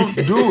I don't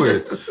do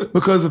it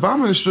because if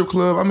I'm in a strip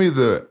club, I'm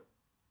either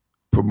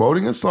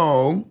promoting a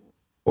song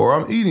or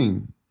I'm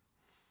eating.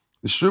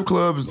 The strip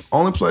club is the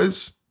only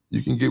place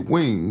you can get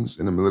wings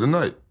in the middle of the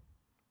night.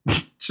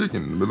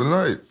 Chicken in the middle of the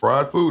night.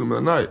 Fried food in the middle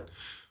of the night.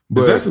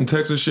 But Is that some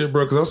Texas shit,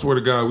 bro? Because I swear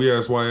to God, we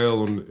asked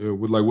YL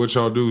with like what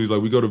y'all do. He's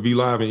like, we go to V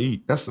Live and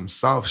eat. that's some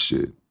South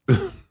shit.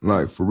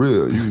 Like, for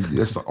real.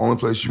 That's the only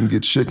place you can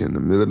get chicken in the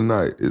middle of the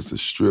night. It's a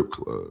strip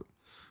club.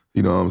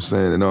 You know what I'm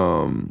saying?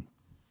 And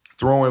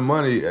throwing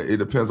money, it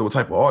depends on what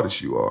type of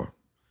artist you are.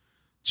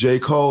 J.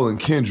 Cole and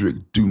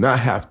Kendrick do not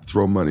have to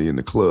throw money in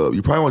the club.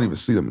 You probably won't even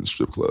see them in the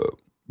strip club.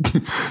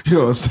 You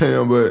know what I'm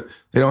saying? But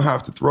they don't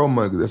have to throw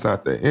money because that's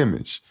not their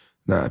image.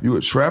 Now, if you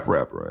a trap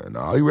rapper and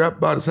all you rap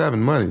about is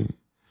having money,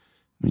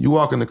 when you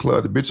walk in the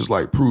club, the bitch is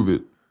like, prove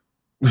it.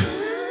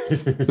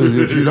 Because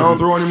if you don't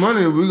throw any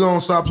money, we're going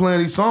to stop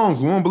playing these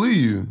songs. We won't believe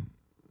you.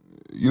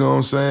 You know what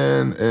I'm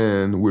saying?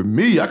 And with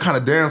me, I kind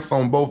of dance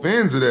on both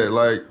ends of that.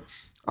 Like,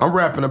 I'm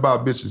rapping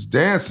about bitches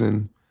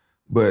dancing,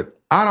 but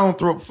I don't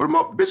throw, for the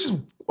most,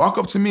 bitches walk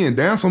up to me and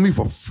dance on me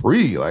for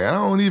free. Like, I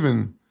don't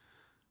even,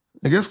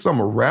 I guess because I'm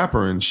a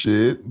rapper and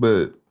shit,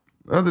 but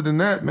other than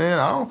that, man,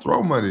 I don't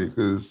throw money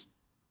because,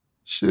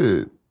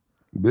 shit,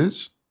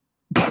 bitch.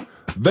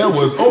 That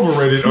was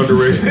overrated,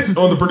 underrated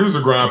on the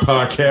Producer Grind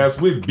Podcast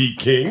with Beat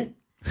King.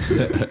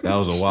 That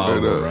was a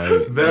wild one,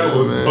 right? That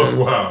was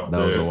wow.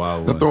 That was a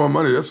wild The one. throwing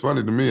money, that's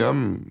funny to me.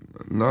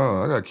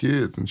 I got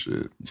kids and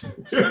shit.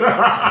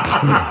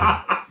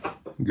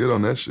 Get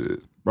on that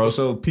shit. Bro,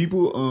 so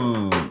people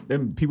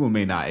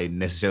may not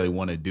necessarily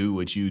want to do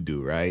what you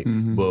do, right?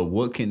 Mm-hmm. But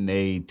what can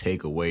they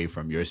take away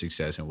from your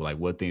success, and like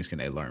what things can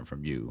they learn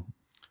from you?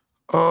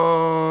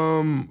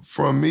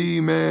 From me,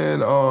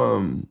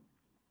 man,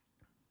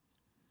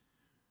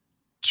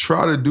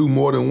 try to do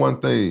more than one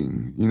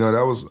thing. You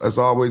know, that's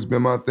always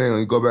been my thing.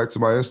 You go back to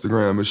my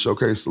Instagram, it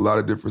showcased a lot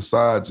of different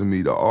sides of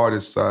me, the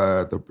artist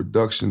side, the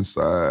production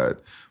side,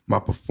 my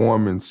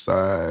performance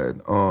side.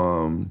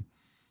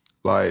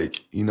 Like,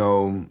 you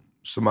know,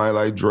 somebody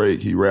like Drake,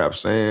 he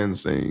raps and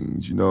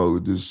sings, you know,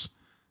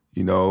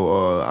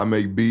 I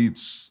make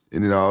beats,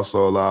 and it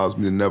also allows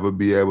me to never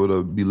be able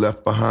to be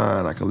left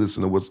behind. I can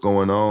listen to what's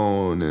going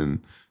on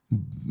and,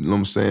 you know what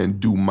I'm saying,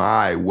 do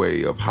my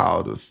way of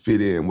how to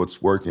fit in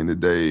what's working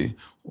today.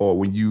 Or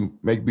when you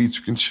make beats,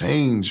 you can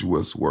change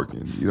what's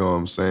working. You know what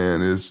I'm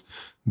saying? It's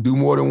do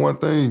more than one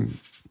thing.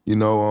 You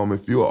know,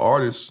 if you're an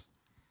artist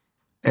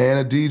and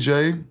a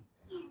DJ,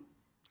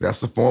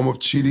 that's a form of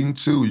cheating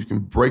too. You can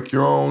break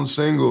your own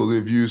single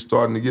if you're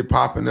starting to get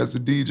popping as a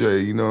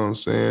DJ. You know what I'm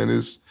saying?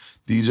 It's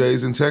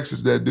DJs in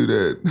Texas that do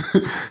that.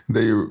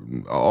 They are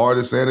an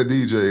artist and a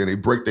DJ, and they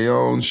break their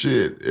own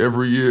shit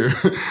every year.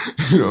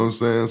 You know what I'm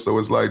saying? So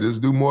it's like,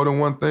 just do more than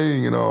one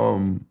thing,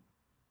 and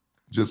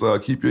just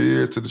keep your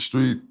ears to the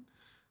street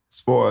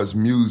as far as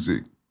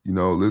music. You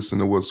know, listen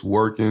to what's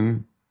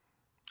working.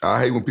 I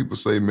hate when people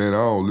say, man, I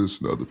don't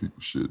listen to other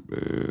people's shit,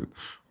 man.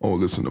 I don't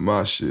listen to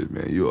my shit,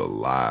 man. You're a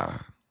lie.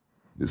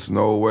 There's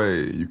no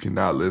way you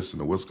cannot listen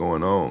to what's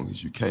going on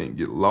because you can't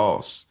get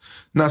lost.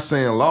 Not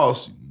saying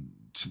lost.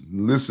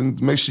 Listen,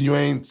 make sure you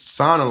ain't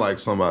sounding like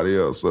somebody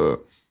else. You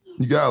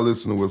gotta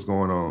listen to what's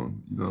going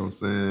on. You know what I'm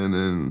saying?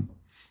 And,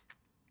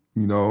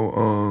 you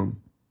know,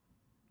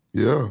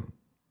 yeah.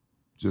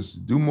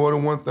 Just do more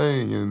than one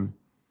thing, and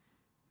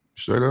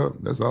straight up,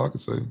 that's all I can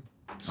say.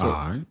 So, All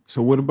right.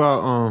 So what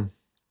about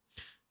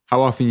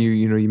how often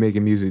you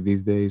making music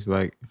these days?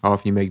 Like how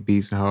often you make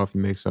beats and how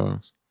often you make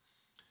songs?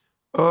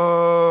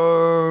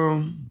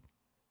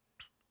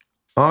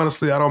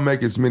 Honestly, I don't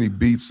make as many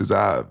beats as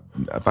I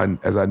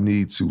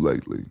need to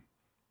lately.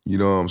 You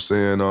know what I'm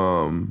saying?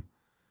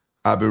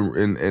 I've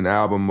been in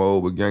album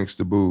mode with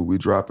Gangsta Boo. We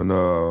dropping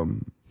our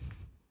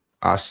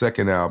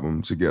second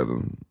album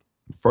together.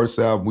 First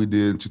album we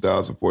did in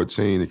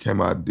 2014, it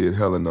came out and did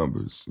hella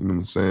numbers. You know what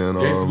I'm saying?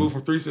 Gangsta Boo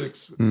from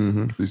 3-6.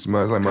 Mm-hmm. It's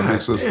like my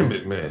big sister. Damn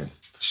it, man.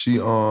 She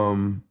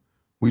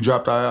we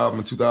dropped our album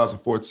in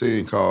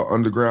 2014 called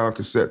Underground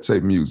Cassette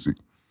Tape Music.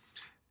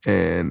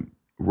 And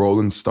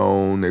Rolling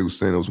Stone, they were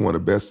saying it was one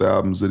of the best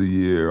albums of the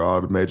year.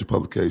 All the major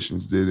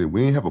publications did it.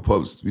 We didn't have a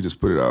publicist, we just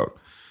put it out.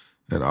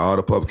 And all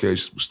the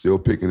publications were still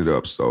picking it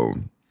up. So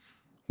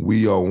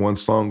we are one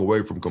song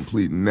away from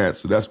completing that.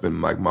 So that's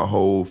been like my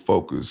whole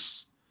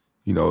focus,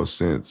 you know,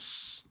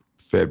 since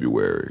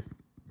February. You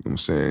know what I'm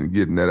saying?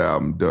 Getting that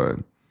album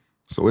done.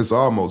 So it's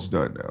almost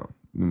done now.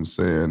 You know what I'm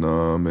saying?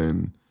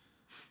 And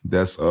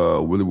that's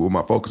really where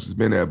my focus has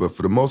been at. But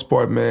for the most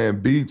part, man,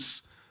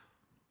 beats,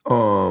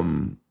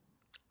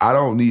 I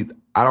don't need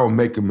I don't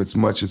make them as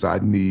much as I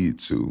need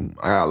to.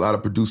 I got a lot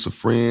of producer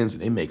friends,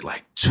 and they make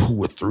like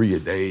 2 or 3 a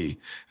day.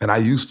 And I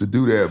used to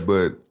do that,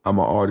 but I'm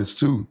an artist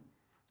too.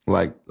 I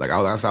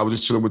was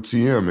just chilling with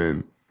TM,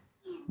 and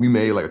we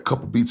made like a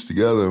couple beats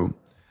together.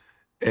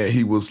 And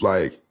he was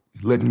like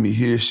letting me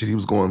hear shit. He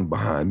was going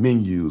behind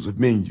menus. I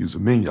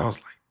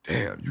was like,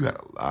 damn, you had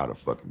a lot of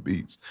fucking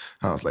beats.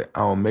 I was like,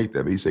 I don't make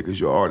that. But he said, because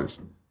you're an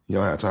artist. You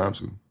don't have time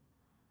to.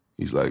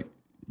 He's like,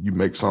 you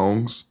make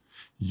songs.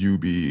 You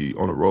be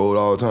on the road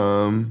all the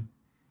time.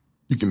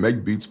 You can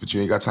make beats, but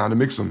you ain't got time to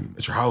mix them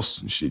at your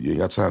house and shit. You ain't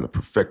got time to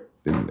perfect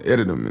and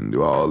edit them and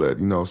do all that,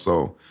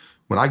 So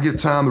when I get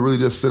time to really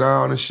just sit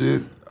down and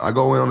shit, I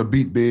go in on a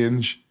beat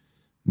binge.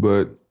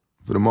 But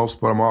for the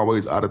most part, I'm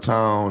always out of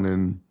town.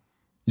 And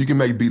you can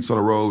make beats on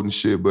the road and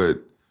shit, but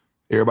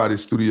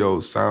everybody's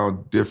studios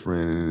sound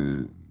different.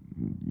 And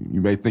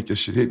you may think your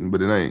shit hitting,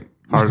 but it ain't.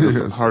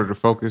 Harder to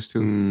focus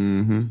too.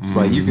 Mm-hmm. It's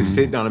like you can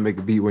sit down and make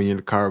a beat when you're in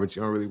the car, but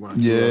you don't really want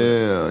to.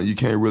 Yeah, you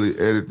can't really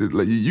edit it.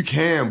 Like you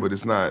can, but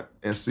it's not.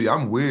 And see,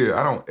 I'm weird.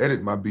 I don't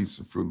edit my beats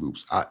in Fruit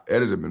Loops. I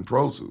edit them in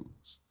Pro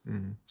Tools.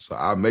 Mm-hmm. So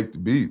I make the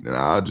beat and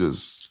I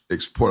just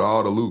export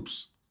all the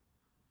loops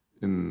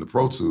in the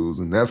Pro Tools,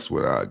 and that's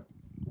where I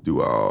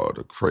do all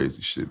the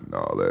crazy shit and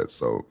all that.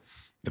 So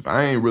if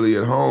I ain't really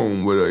at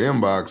home with an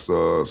inbox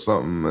or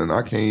something, and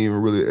I can't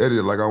even really edit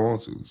it like I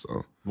want to.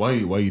 So why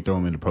you throw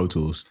them in the Pro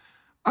Tools?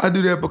 I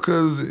do that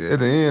because at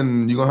the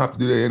end, you're going to have to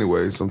do that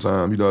anyway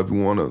sometimes. If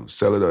you want to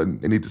sell it or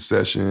need the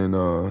session,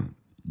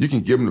 you can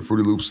give them the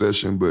Fruity Loop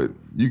session, but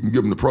you can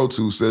give them the Pro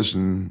Tools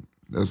session.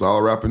 That's all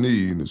a rapper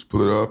need. Just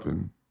pull it up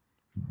and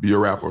be a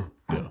rapper.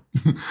 Yeah.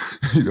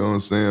 You know what I'm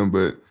saying?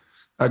 But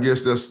I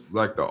guess that's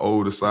like the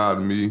older side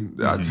of me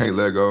that I can't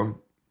let go.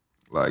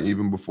 Like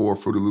even before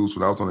Fruity Loops,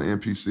 when I was on the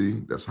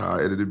MPC, that's how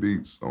I edited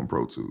beats on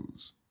Pro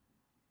Tools.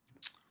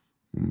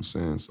 You know what I'm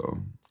saying? So...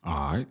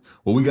 All right.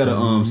 Well, we got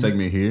a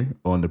segment here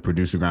on the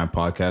Producer Grind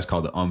podcast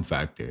called the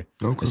Factor.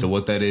 Okay. And so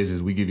what that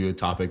is we give you a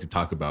topic to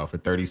talk about for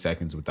 30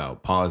 seconds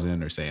without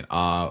pausing or saying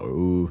or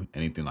ooh,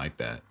 anything like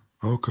that.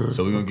 Okay.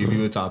 So we're going to give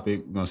you a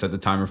topic. We're going to set the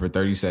timer for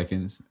 30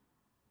 seconds.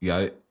 You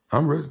got it?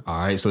 I'm ready. All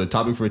right. So the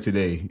topic for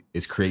today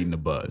is creating a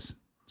buzz.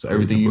 So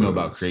everything you know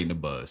about creating a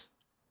buzz.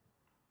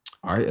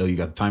 All right, you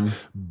got the timer?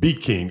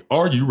 Beat King,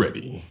 are you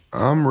ready?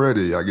 I'm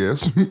ready, I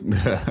guess.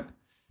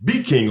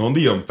 Beat King on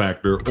the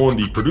Factor on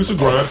the Producer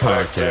Grind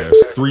podcast.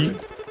 3,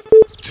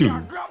 2,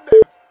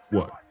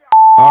 1.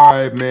 All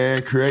right,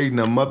 man, creating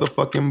a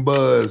motherfucking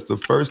buzz. The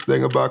first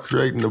thing about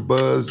creating a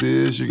buzz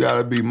is you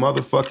gotta be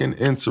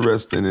motherfucking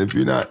interesting. If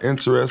you're not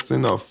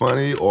interesting or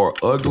funny or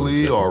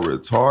ugly or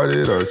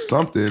retarded or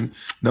something,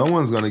 no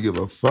one's gonna give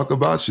a fuck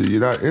about you.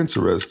 You're not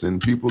interesting.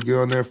 People get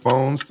on their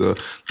phones to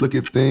look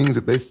at things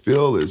that they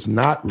feel is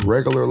not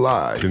regular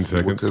life. 10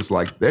 seconds. Because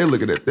like they're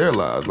looking at their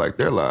lives like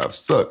their lives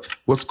suck.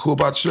 What's cool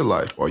about your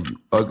life? Are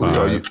you ugly? 5,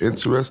 Are you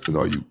interesting?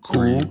 Are you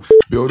cool? 3,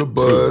 Build a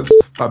buzz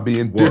by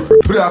being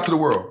different. Put it out to the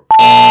world.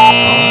 Beat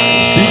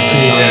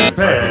King has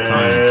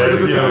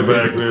passed. Yeah,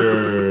 back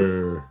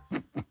there.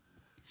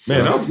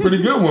 Man, that was a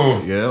pretty good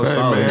one. Yeah, that was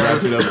solid. Man,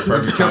 Wrap it up I perfect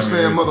just kept timing.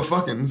 saying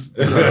motherfuckings.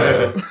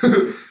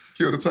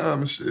 Kill the time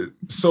and shit.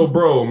 So,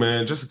 bro,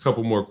 man, just a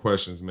couple more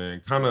questions,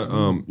 man. Kind of,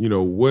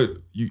 what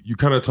you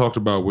kind of talked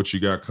about what you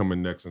got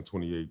coming next in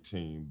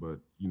 2018, but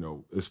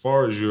as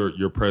far as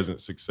your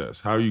present success,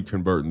 how are you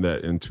converting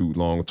that into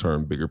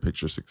long-term, bigger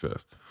picture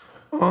success?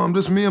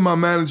 Just me and my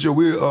manager.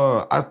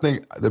 I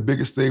think the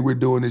biggest thing we're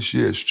doing this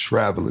year is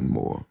traveling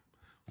more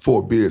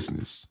for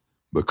business,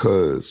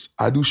 because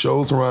I do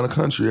shows around the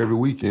country every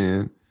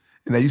weekend,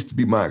 and that used to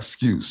be my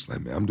excuse.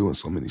 Like, man, I'm doing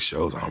so many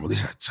shows, I don't really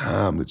have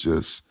time to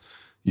just,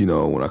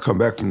 when I come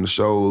back from the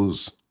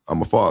shows,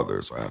 I'm a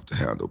father, so I have to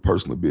handle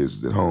personal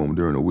business at home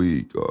during the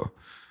week or,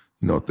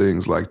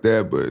 things like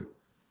that. But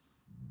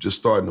just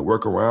starting to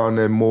work around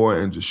that more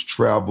and just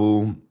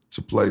travel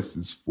to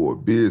places for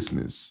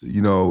business.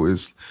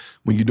 It's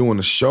when you're doing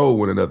a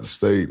show in another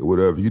state or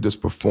whatever, you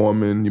just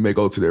performing, you may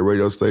go to their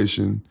radio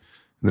station,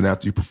 and then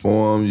after you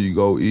perform, you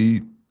go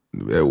eat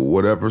at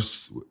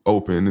whatever's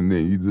open, and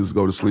then you just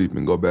go to sleep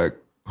and go back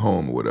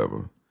home or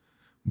whatever.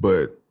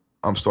 But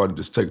I'm starting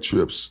to just take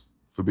trips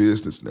for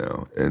business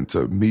now and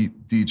to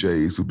meet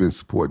DJs who've been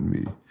supporting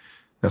me.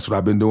 That's what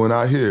I've been doing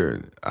out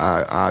here.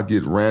 I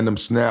get random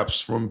snaps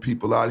from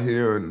people out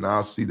here, and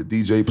I'll see the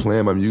DJ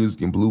playing my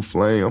music in Blue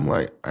Flame. I'm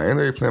like, I ain't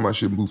already playing my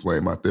shit in Blue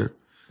Flame out there.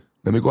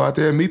 Let me go out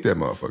there and meet that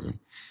motherfucker.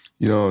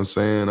 You know what I'm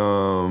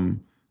saying?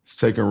 It's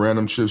taking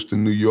random trips to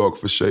New York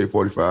for Shade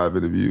 45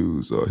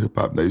 interviews or Hip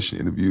Hop Nation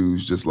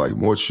interviews, just like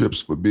more trips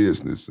for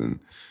business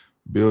and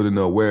building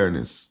the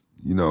awareness,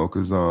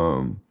 because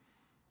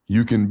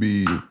you can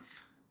be,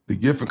 the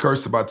gift and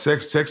curse about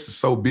text. Text is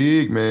so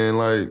big, man.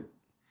 Like,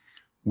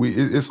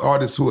 it's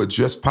artists who are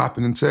just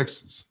popping in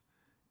Texas,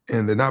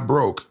 and they're not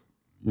broke.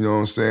 You know what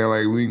I'm saying?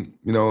 Like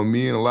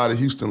me and a lot of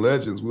Houston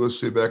legends, we'll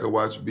sit back and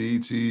watch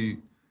BET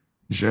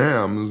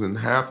jams, and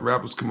half the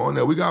rappers come on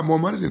there. We got more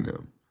money than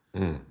them.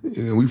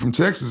 And we from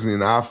Texas,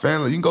 and our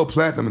family, you can go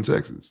platinum in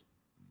Texas.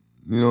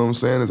 You know what I'm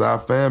saying? Our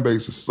fan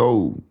base is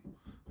so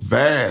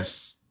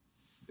vast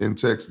in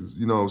Texas,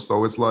 you know.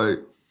 So it's like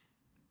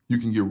you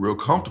can get real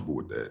comfortable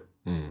with that,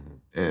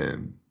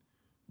 and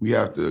we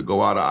have to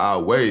go out of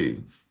our way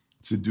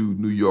to do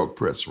New York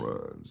press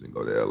runs and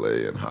go to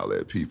LA and holler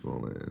at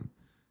people and,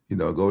 you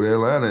know, go to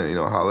Atlanta and, you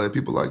know, holler at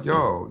people like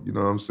y'all. You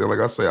know what I'm saying? Like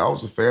I say, I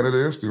was a fan of the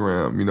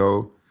Instagram, you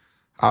know.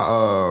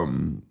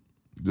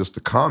 Just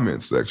the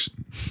comment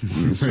section. You know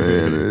what I'm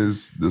saying?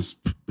 Is this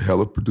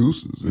hella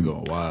producers. We're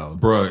going wild.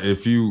 Bruh,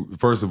 if you,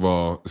 first of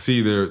all,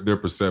 see their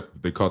perception,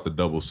 they call it the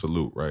double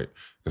salute, right?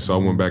 And so I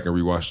went back and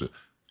rewatched it.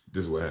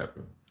 This is what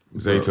happened.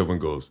 Zaytoven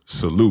goes,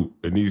 salute.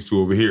 And these two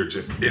over here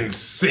just in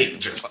sync.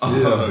 Just,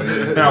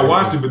 And I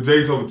watched it, but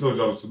Zaytoven told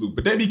y'all to salute.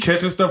 But they be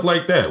catching stuff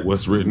like that.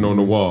 What's written on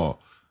the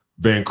wall?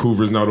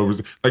 Vancouver's not over.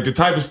 Like the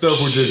type of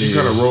stuff where just you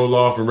kind of roll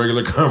off in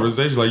regular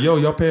conversation. Like, yo,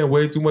 y'all paying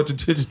way too much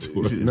attention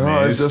to it. No,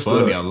 Man, it's just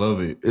funny. I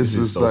love it. It's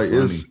just so like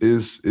funny.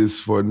 it's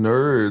for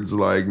nerds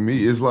like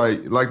me. It's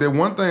like that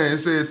one thing it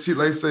said.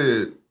 They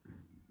said,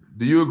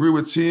 "Do you agree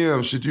with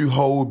TM? Should you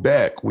hold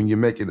back when you're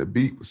making a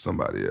beat with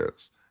somebody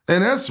else?"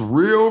 And that's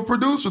real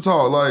producer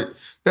talk. Like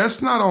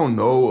that's not on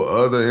no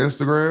other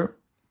Instagram.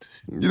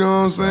 You know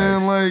what I'm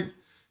saying? Like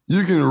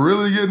you can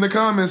really get in the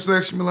comment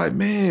section and be like,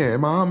 "Man,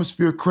 my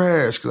atmosphere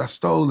crashed because I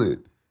stole it."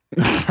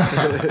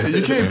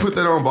 You can't put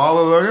that on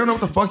Baller Alert. You don't know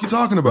what the fuck you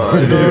talking about.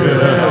 You know what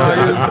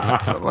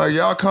I'm saying? Like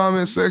y'all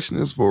comment section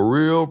is for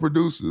real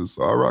producers.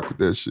 So I rock with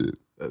that shit.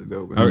 That's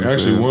dope.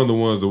 Actually, one of the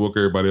ones that woke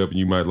everybody up, and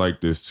you might like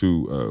this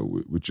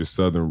too, with your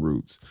Southern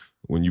roots.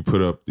 When you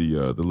put up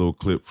the little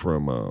clip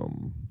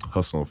from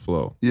Hustle and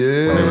Flow.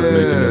 Yeah. When they was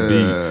making the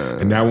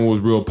beat. And that one was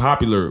real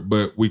popular,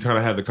 but we kind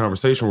of had the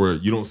conversation where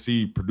you don't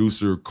see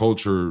producer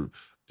culture,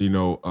 you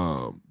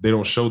know, they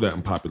don't show that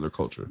in popular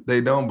culture.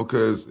 They don't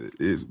because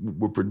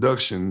with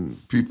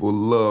production, people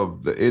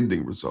love the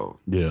ending result.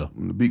 Yeah.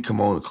 When the beat come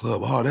on the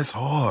club, oh, that's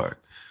hard.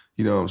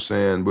 You know what I'm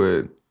saying?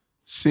 But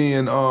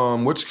seeing,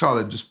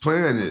 just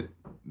playing it,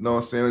 you know what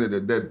I'm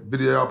saying? That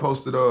video I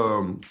posted, I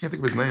can't think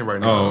of his name right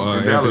now. Oh,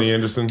 In Anthony Dallas.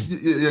 Anderson?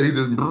 Yeah, he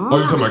just... Oh,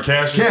 you talking about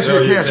Cassius?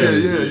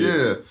 Cassius,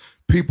 yeah.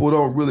 People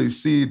don't really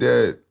see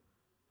that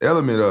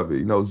element of it.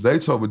 You know,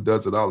 Zaytoven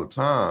does it all the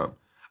time.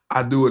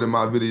 I do it in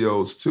my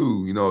videos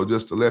too, you know,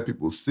 just to let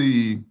people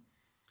see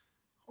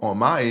on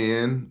my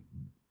end,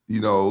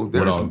 you know,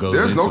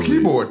 there's no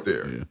keyboard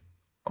there. Yeah.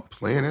 I'm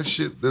playing that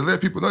shit to let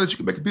people know that you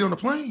can make a beat on the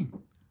plane.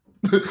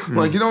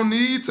 Like, you don't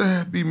need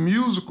to be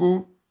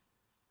musical.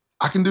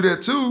 I can do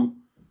that too,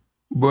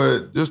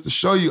 but just to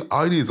show you,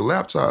 all you need is a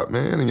laptop,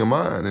 man, in your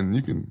mind, and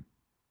you can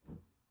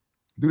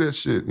do that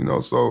shit, you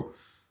know? So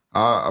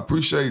I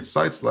appreciate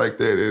sites like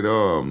that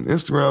and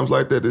Instagrams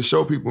like that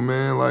show people,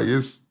 man, like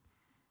it's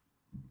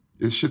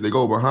shit that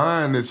go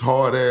behind this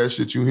hard ass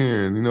shit you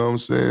hearing, you know what I'm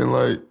saying?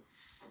 Like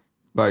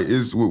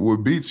it's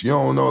with beats, you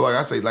don't know, like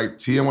I say, like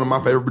TM, one of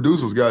my favorite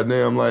producers,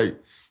 goddamn, like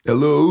that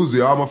Lil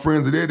Uzi, all my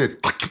friends are there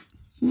that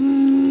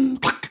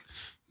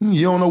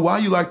you don't know why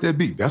you like that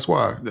beat. That's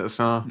why. That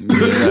song. You know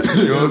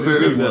what I'm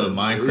saying? It's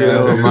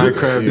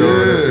Minecraft.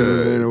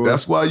 Yeah.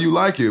 That's why you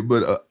like it.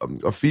 But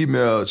a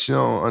female, she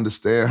don't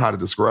understand how to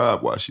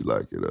describe why she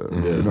like it.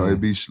 You know, it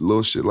be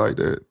little shit like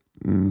that.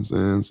 You know what I'm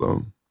saying?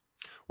 So,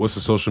 what's the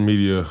social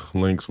media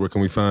links? Where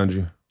can we find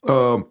you?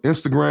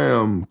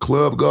 Instagram,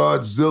 Club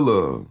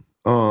Godzilla.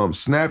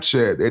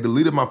 Snapchat. They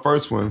deleted my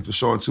first one for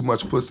showing too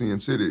much pussy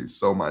and titties.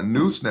 So my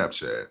new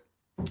Snapchat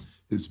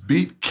is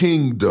Beat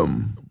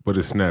Kingdom. But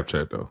it's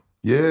Snapchat though.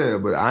 Yeah,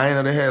 but I ain't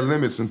know they had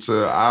limits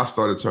until I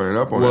started turning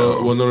up on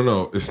that. Well,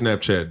 no. Is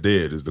Snapchat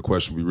dead? Is the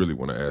question we really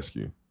want to ask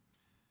you.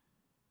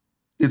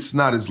 It's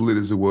not as lit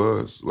as it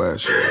was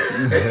last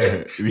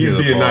year. He's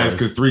being nice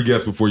because 3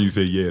 guests before you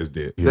said yeah, it's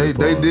dead.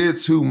 They did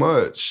too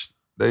much.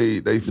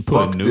 They put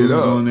fucked news it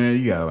up. on there.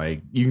 You got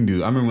you can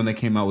do. I remember when they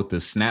came out with the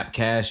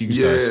Snapcash. You can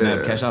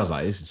start Snapcash. I was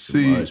like, this is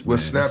too much.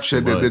 With man.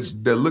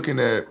 Snapchat, they're looking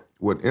at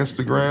what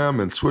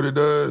Instagram and Twitter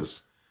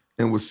does.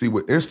 And we'll see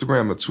what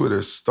Instagram and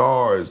Twitter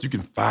stars, you can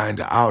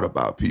find out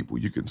about people.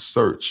 You can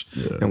search.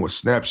 Yeah. And with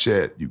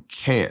Snapchat, you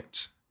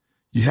can't.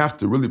 You have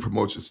to really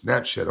promote your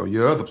Snapchat on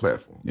your other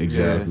platform.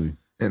 Exactly. Yeah.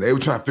 And they were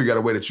trying to figure out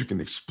a way that you can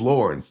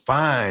explore and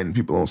find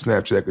people on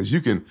Snapchat because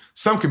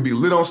some can be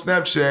lit on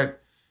Snapchat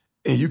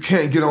and you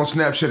can't get on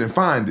Snapchat and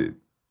find it.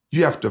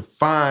 You have to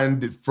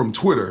find it from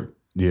Twitter.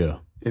 Yeah.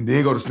 And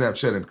then go to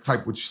Snapchat and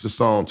type what you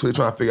saw on Twitter,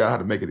 trying to figure out how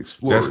to make it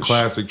explore. That's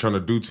classic trying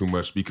to do too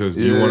much because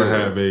do you want to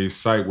have a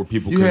site where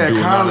people can do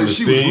anonymous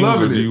she things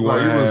was or do you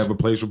want to have a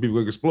place where people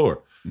can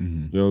explore?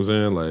 Mm-hmm. You know what I'm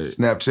saying? Like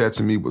Snapchat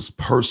to me was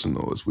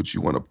personal. It's what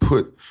you want to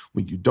put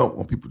when you don't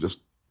want people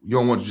you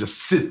don't want to just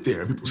sit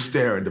there and people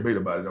stare and debate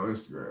about it on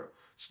Instagram.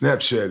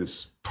 Snapchat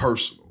is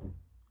personal.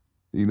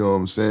 You know what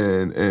I'm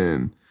saying?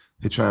 And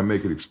they try and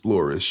make it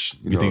explorish.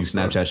 You think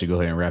Snapchat should go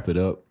ahead and wrap it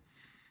up?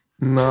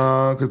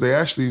 No, because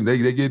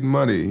they getting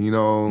money. You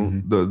know,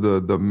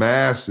 the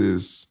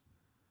masses,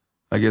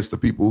 I guess the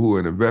people who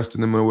are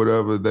investing in them or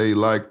whatever, they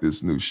like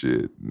this new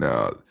shit.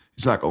 Now,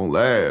 it's not gonna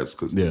last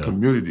because the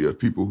community of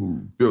people who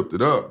built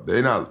it up,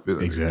 they're not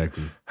feeling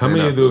exactly. How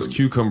many of those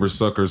cucumber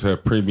suckers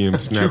have premium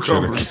Snapchat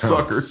cucumber accounts?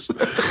 suckers.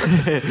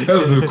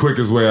 That's the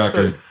quickest way I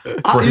could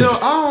phrase I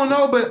don't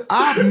know, but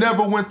I've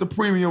never went the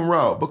premium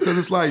route because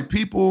it's like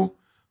people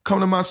come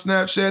to my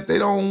Snapchat, they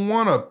don't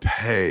want to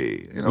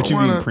pay. What you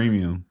mean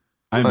premium?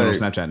 I haven't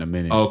been on Snapchat in a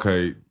minute.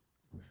 Okay.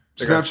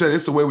 Snapchat,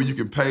 it's the way where you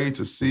can pay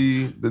to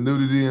see the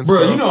nudity and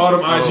stuff. Bro, you know all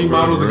them IG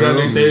models that got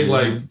their thing,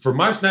 like, for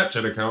my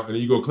Snapchat account, and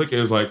then you go click it,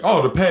 it's like,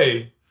 oh, to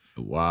pay.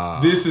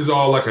 Wow. This is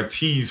all like a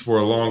tease for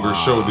a longer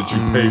show that you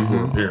pay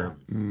for, apparently.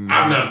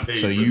 I'm not paid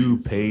So for you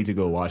this. paid to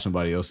go watch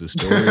somebody else's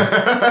story?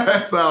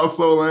 That sounds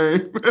so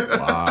lame.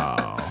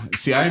 Wow.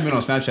 See, I ain't been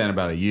on Snapchat in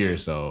about a year,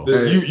 so.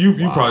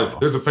 You probably,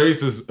 there's a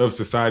phases of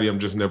society I'm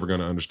just never going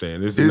to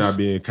understand. This is not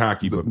being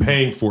cocky, but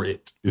paying for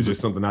it is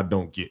just something I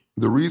don't get.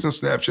 The reason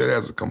Snapchat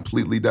hasn't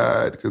completely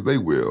died, because they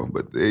will,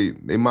 but they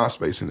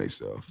MySpacing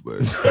themselves. But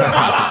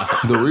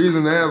the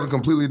reason it hasn't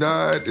completely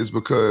died is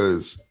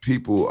because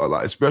people, a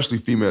lot, especially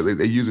females,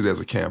 they use it as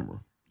a camera.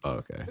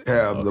 Okay.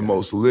 Have the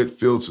most lit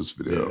filters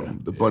for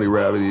them. The bunny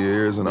rabbit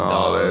ears and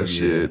all that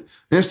shit.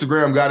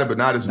 Instagram got it, but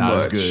not as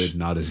much.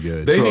 Not as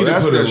good. They So need to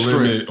that's put a their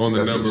limit strength. on the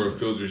That's their number of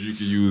filters you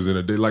can use in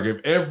a day. Like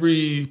if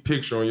every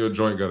picture on your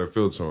joint got a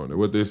filter on it,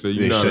 what they say,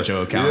 They shut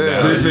your account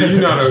down. They say you're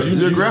not a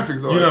You're a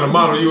graphics you're not a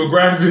model, you're a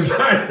graphic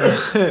designer.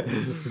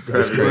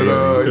 That's crazy.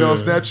 But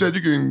Snapchat,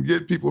 you can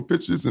get people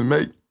pictures and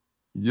make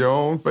your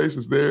own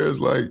faces there. It's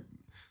like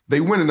they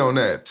winning on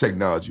that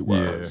technology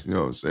wise. You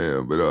know what I'm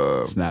saying? But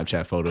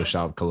Snapchat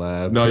Photoshop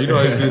collab. No, you know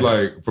I see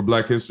like for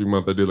Black History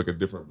Month, I did like a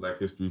different Black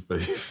History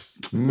face.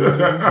 one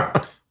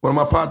of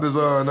my partners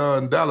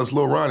in Dallas,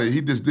 Lil Ronnie, he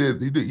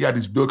got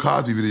these Bill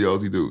Cosby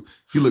videos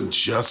he looked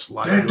just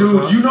like That Bill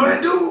dude, Cosby. you know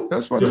that dude?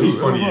 That's my Yo, dude. he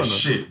funny Lil as Ronnie.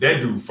 shit. That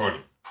dude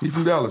funny. He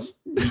from Dallas.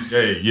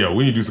 Hey, yeah,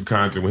 we need to do some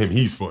content with him.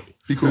 He's funny.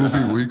 He cool people.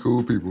 You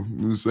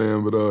know what I'm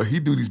saying? But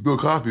he do these Bill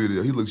Cosby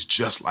videos. He looks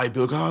just like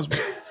Bill Cosby.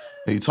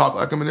 And he talk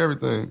like him and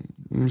everything.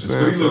 You know what I'm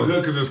saying? He look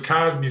good because it's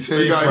Cosby's he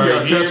face got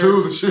right here.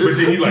 tattoos and shit. But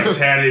then he like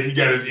tatted. He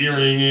got his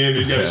earring in.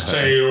 He got his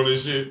chain on and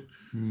shit.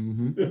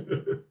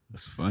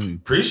 That's funny.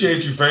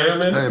 Appreciate you, fam,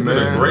 man. This has been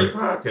a great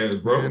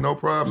podcast, bro. Yeah, no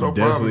problem,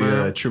 Definitely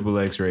man. triple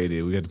X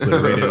rated. We got to put a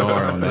rated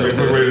R on that. Yeah,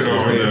 put rated R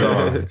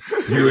on that.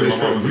 Viewer My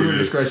mama see viewer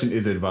this. discretion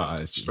is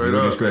advised. Straight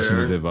Viewer up, discretion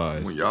man. is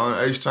advised. When y'all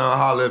in H-Town,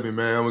 holler at me,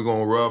 man. We're going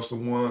to rub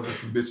some ones and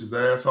some bitches'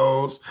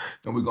 assholes.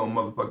 And we're going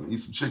to motherfucking eat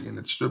some chicken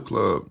at the strip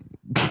club.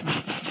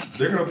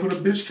 They're going to put a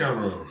bitch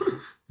counter on.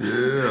 Yeah.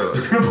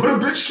 They're going to put a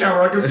bitch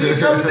counter. I can see it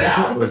coming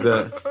down. What's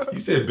that? He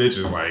said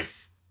bitches like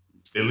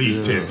at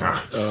least 10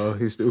 times. Oh,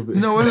 he's stupid.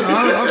 You know what?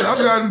 I've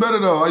gotten better,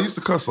 though. I used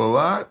to cuss a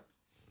lot.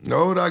 The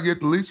older I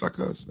get, the least I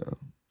cuss now.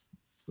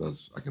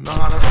 I can know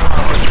how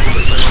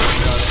to.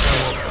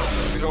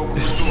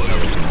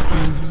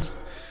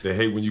 They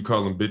hate when you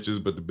call them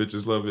bitches, but the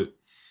bitches love it.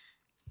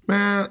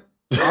 Man,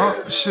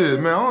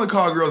 shit, man. I only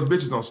call girls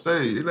bitches on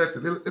stage. They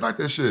like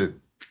that shit.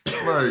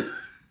 Like,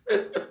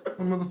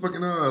 my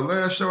motherfucking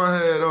last show I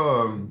had,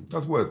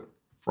 that's what,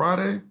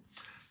 Friday?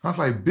 I was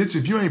like, bitch,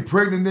 if you ain't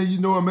pregnant, then you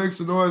know it makes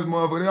a noise,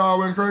 motherfucker. They all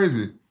went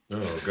crazy.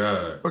 Oh,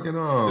 God. Fucking,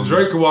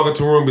 Drake could walk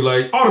into a room and be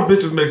like, all the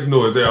bitches make some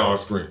noise. They all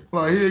scream.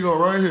 like, here you go,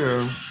 right here.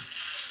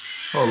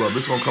 Hold up,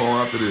 bitch gonna come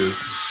on after this.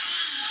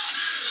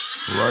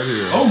 Right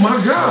here. Oh,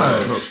 my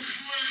God.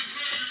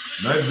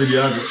 Nice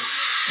videography.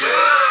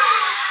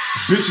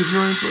 Bitch, if you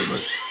ain't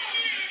pregnant.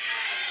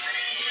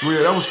 Well,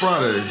 yeah, that was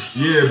Friday.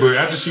 Yeah, but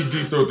after she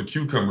deep throat the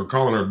cucumber,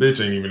 calling her bitch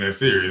ain't even that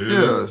serious, is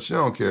Yeah, it? she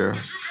don't care.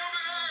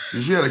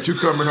 See, she had a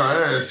cucumber in her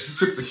ass. She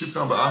took the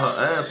cucumber out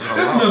her ass. With her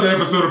That's mouth. another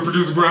episode of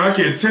Producer Grind. I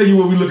can't tell you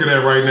what we're looking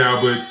at right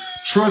now, but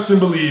trust and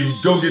believe.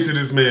 Go get to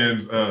this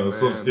man's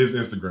his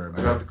Instagram.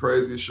 I got the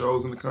craziest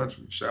shows in the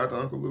country. Shout out to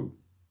Uncle Lou.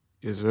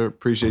 Yes, sir.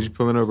 Appreciate you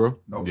pulling up, bro.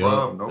 No Yeah,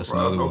 problem. No that's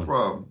problem. another No one.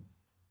 problem.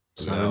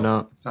 Signing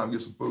out. Time to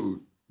get some food.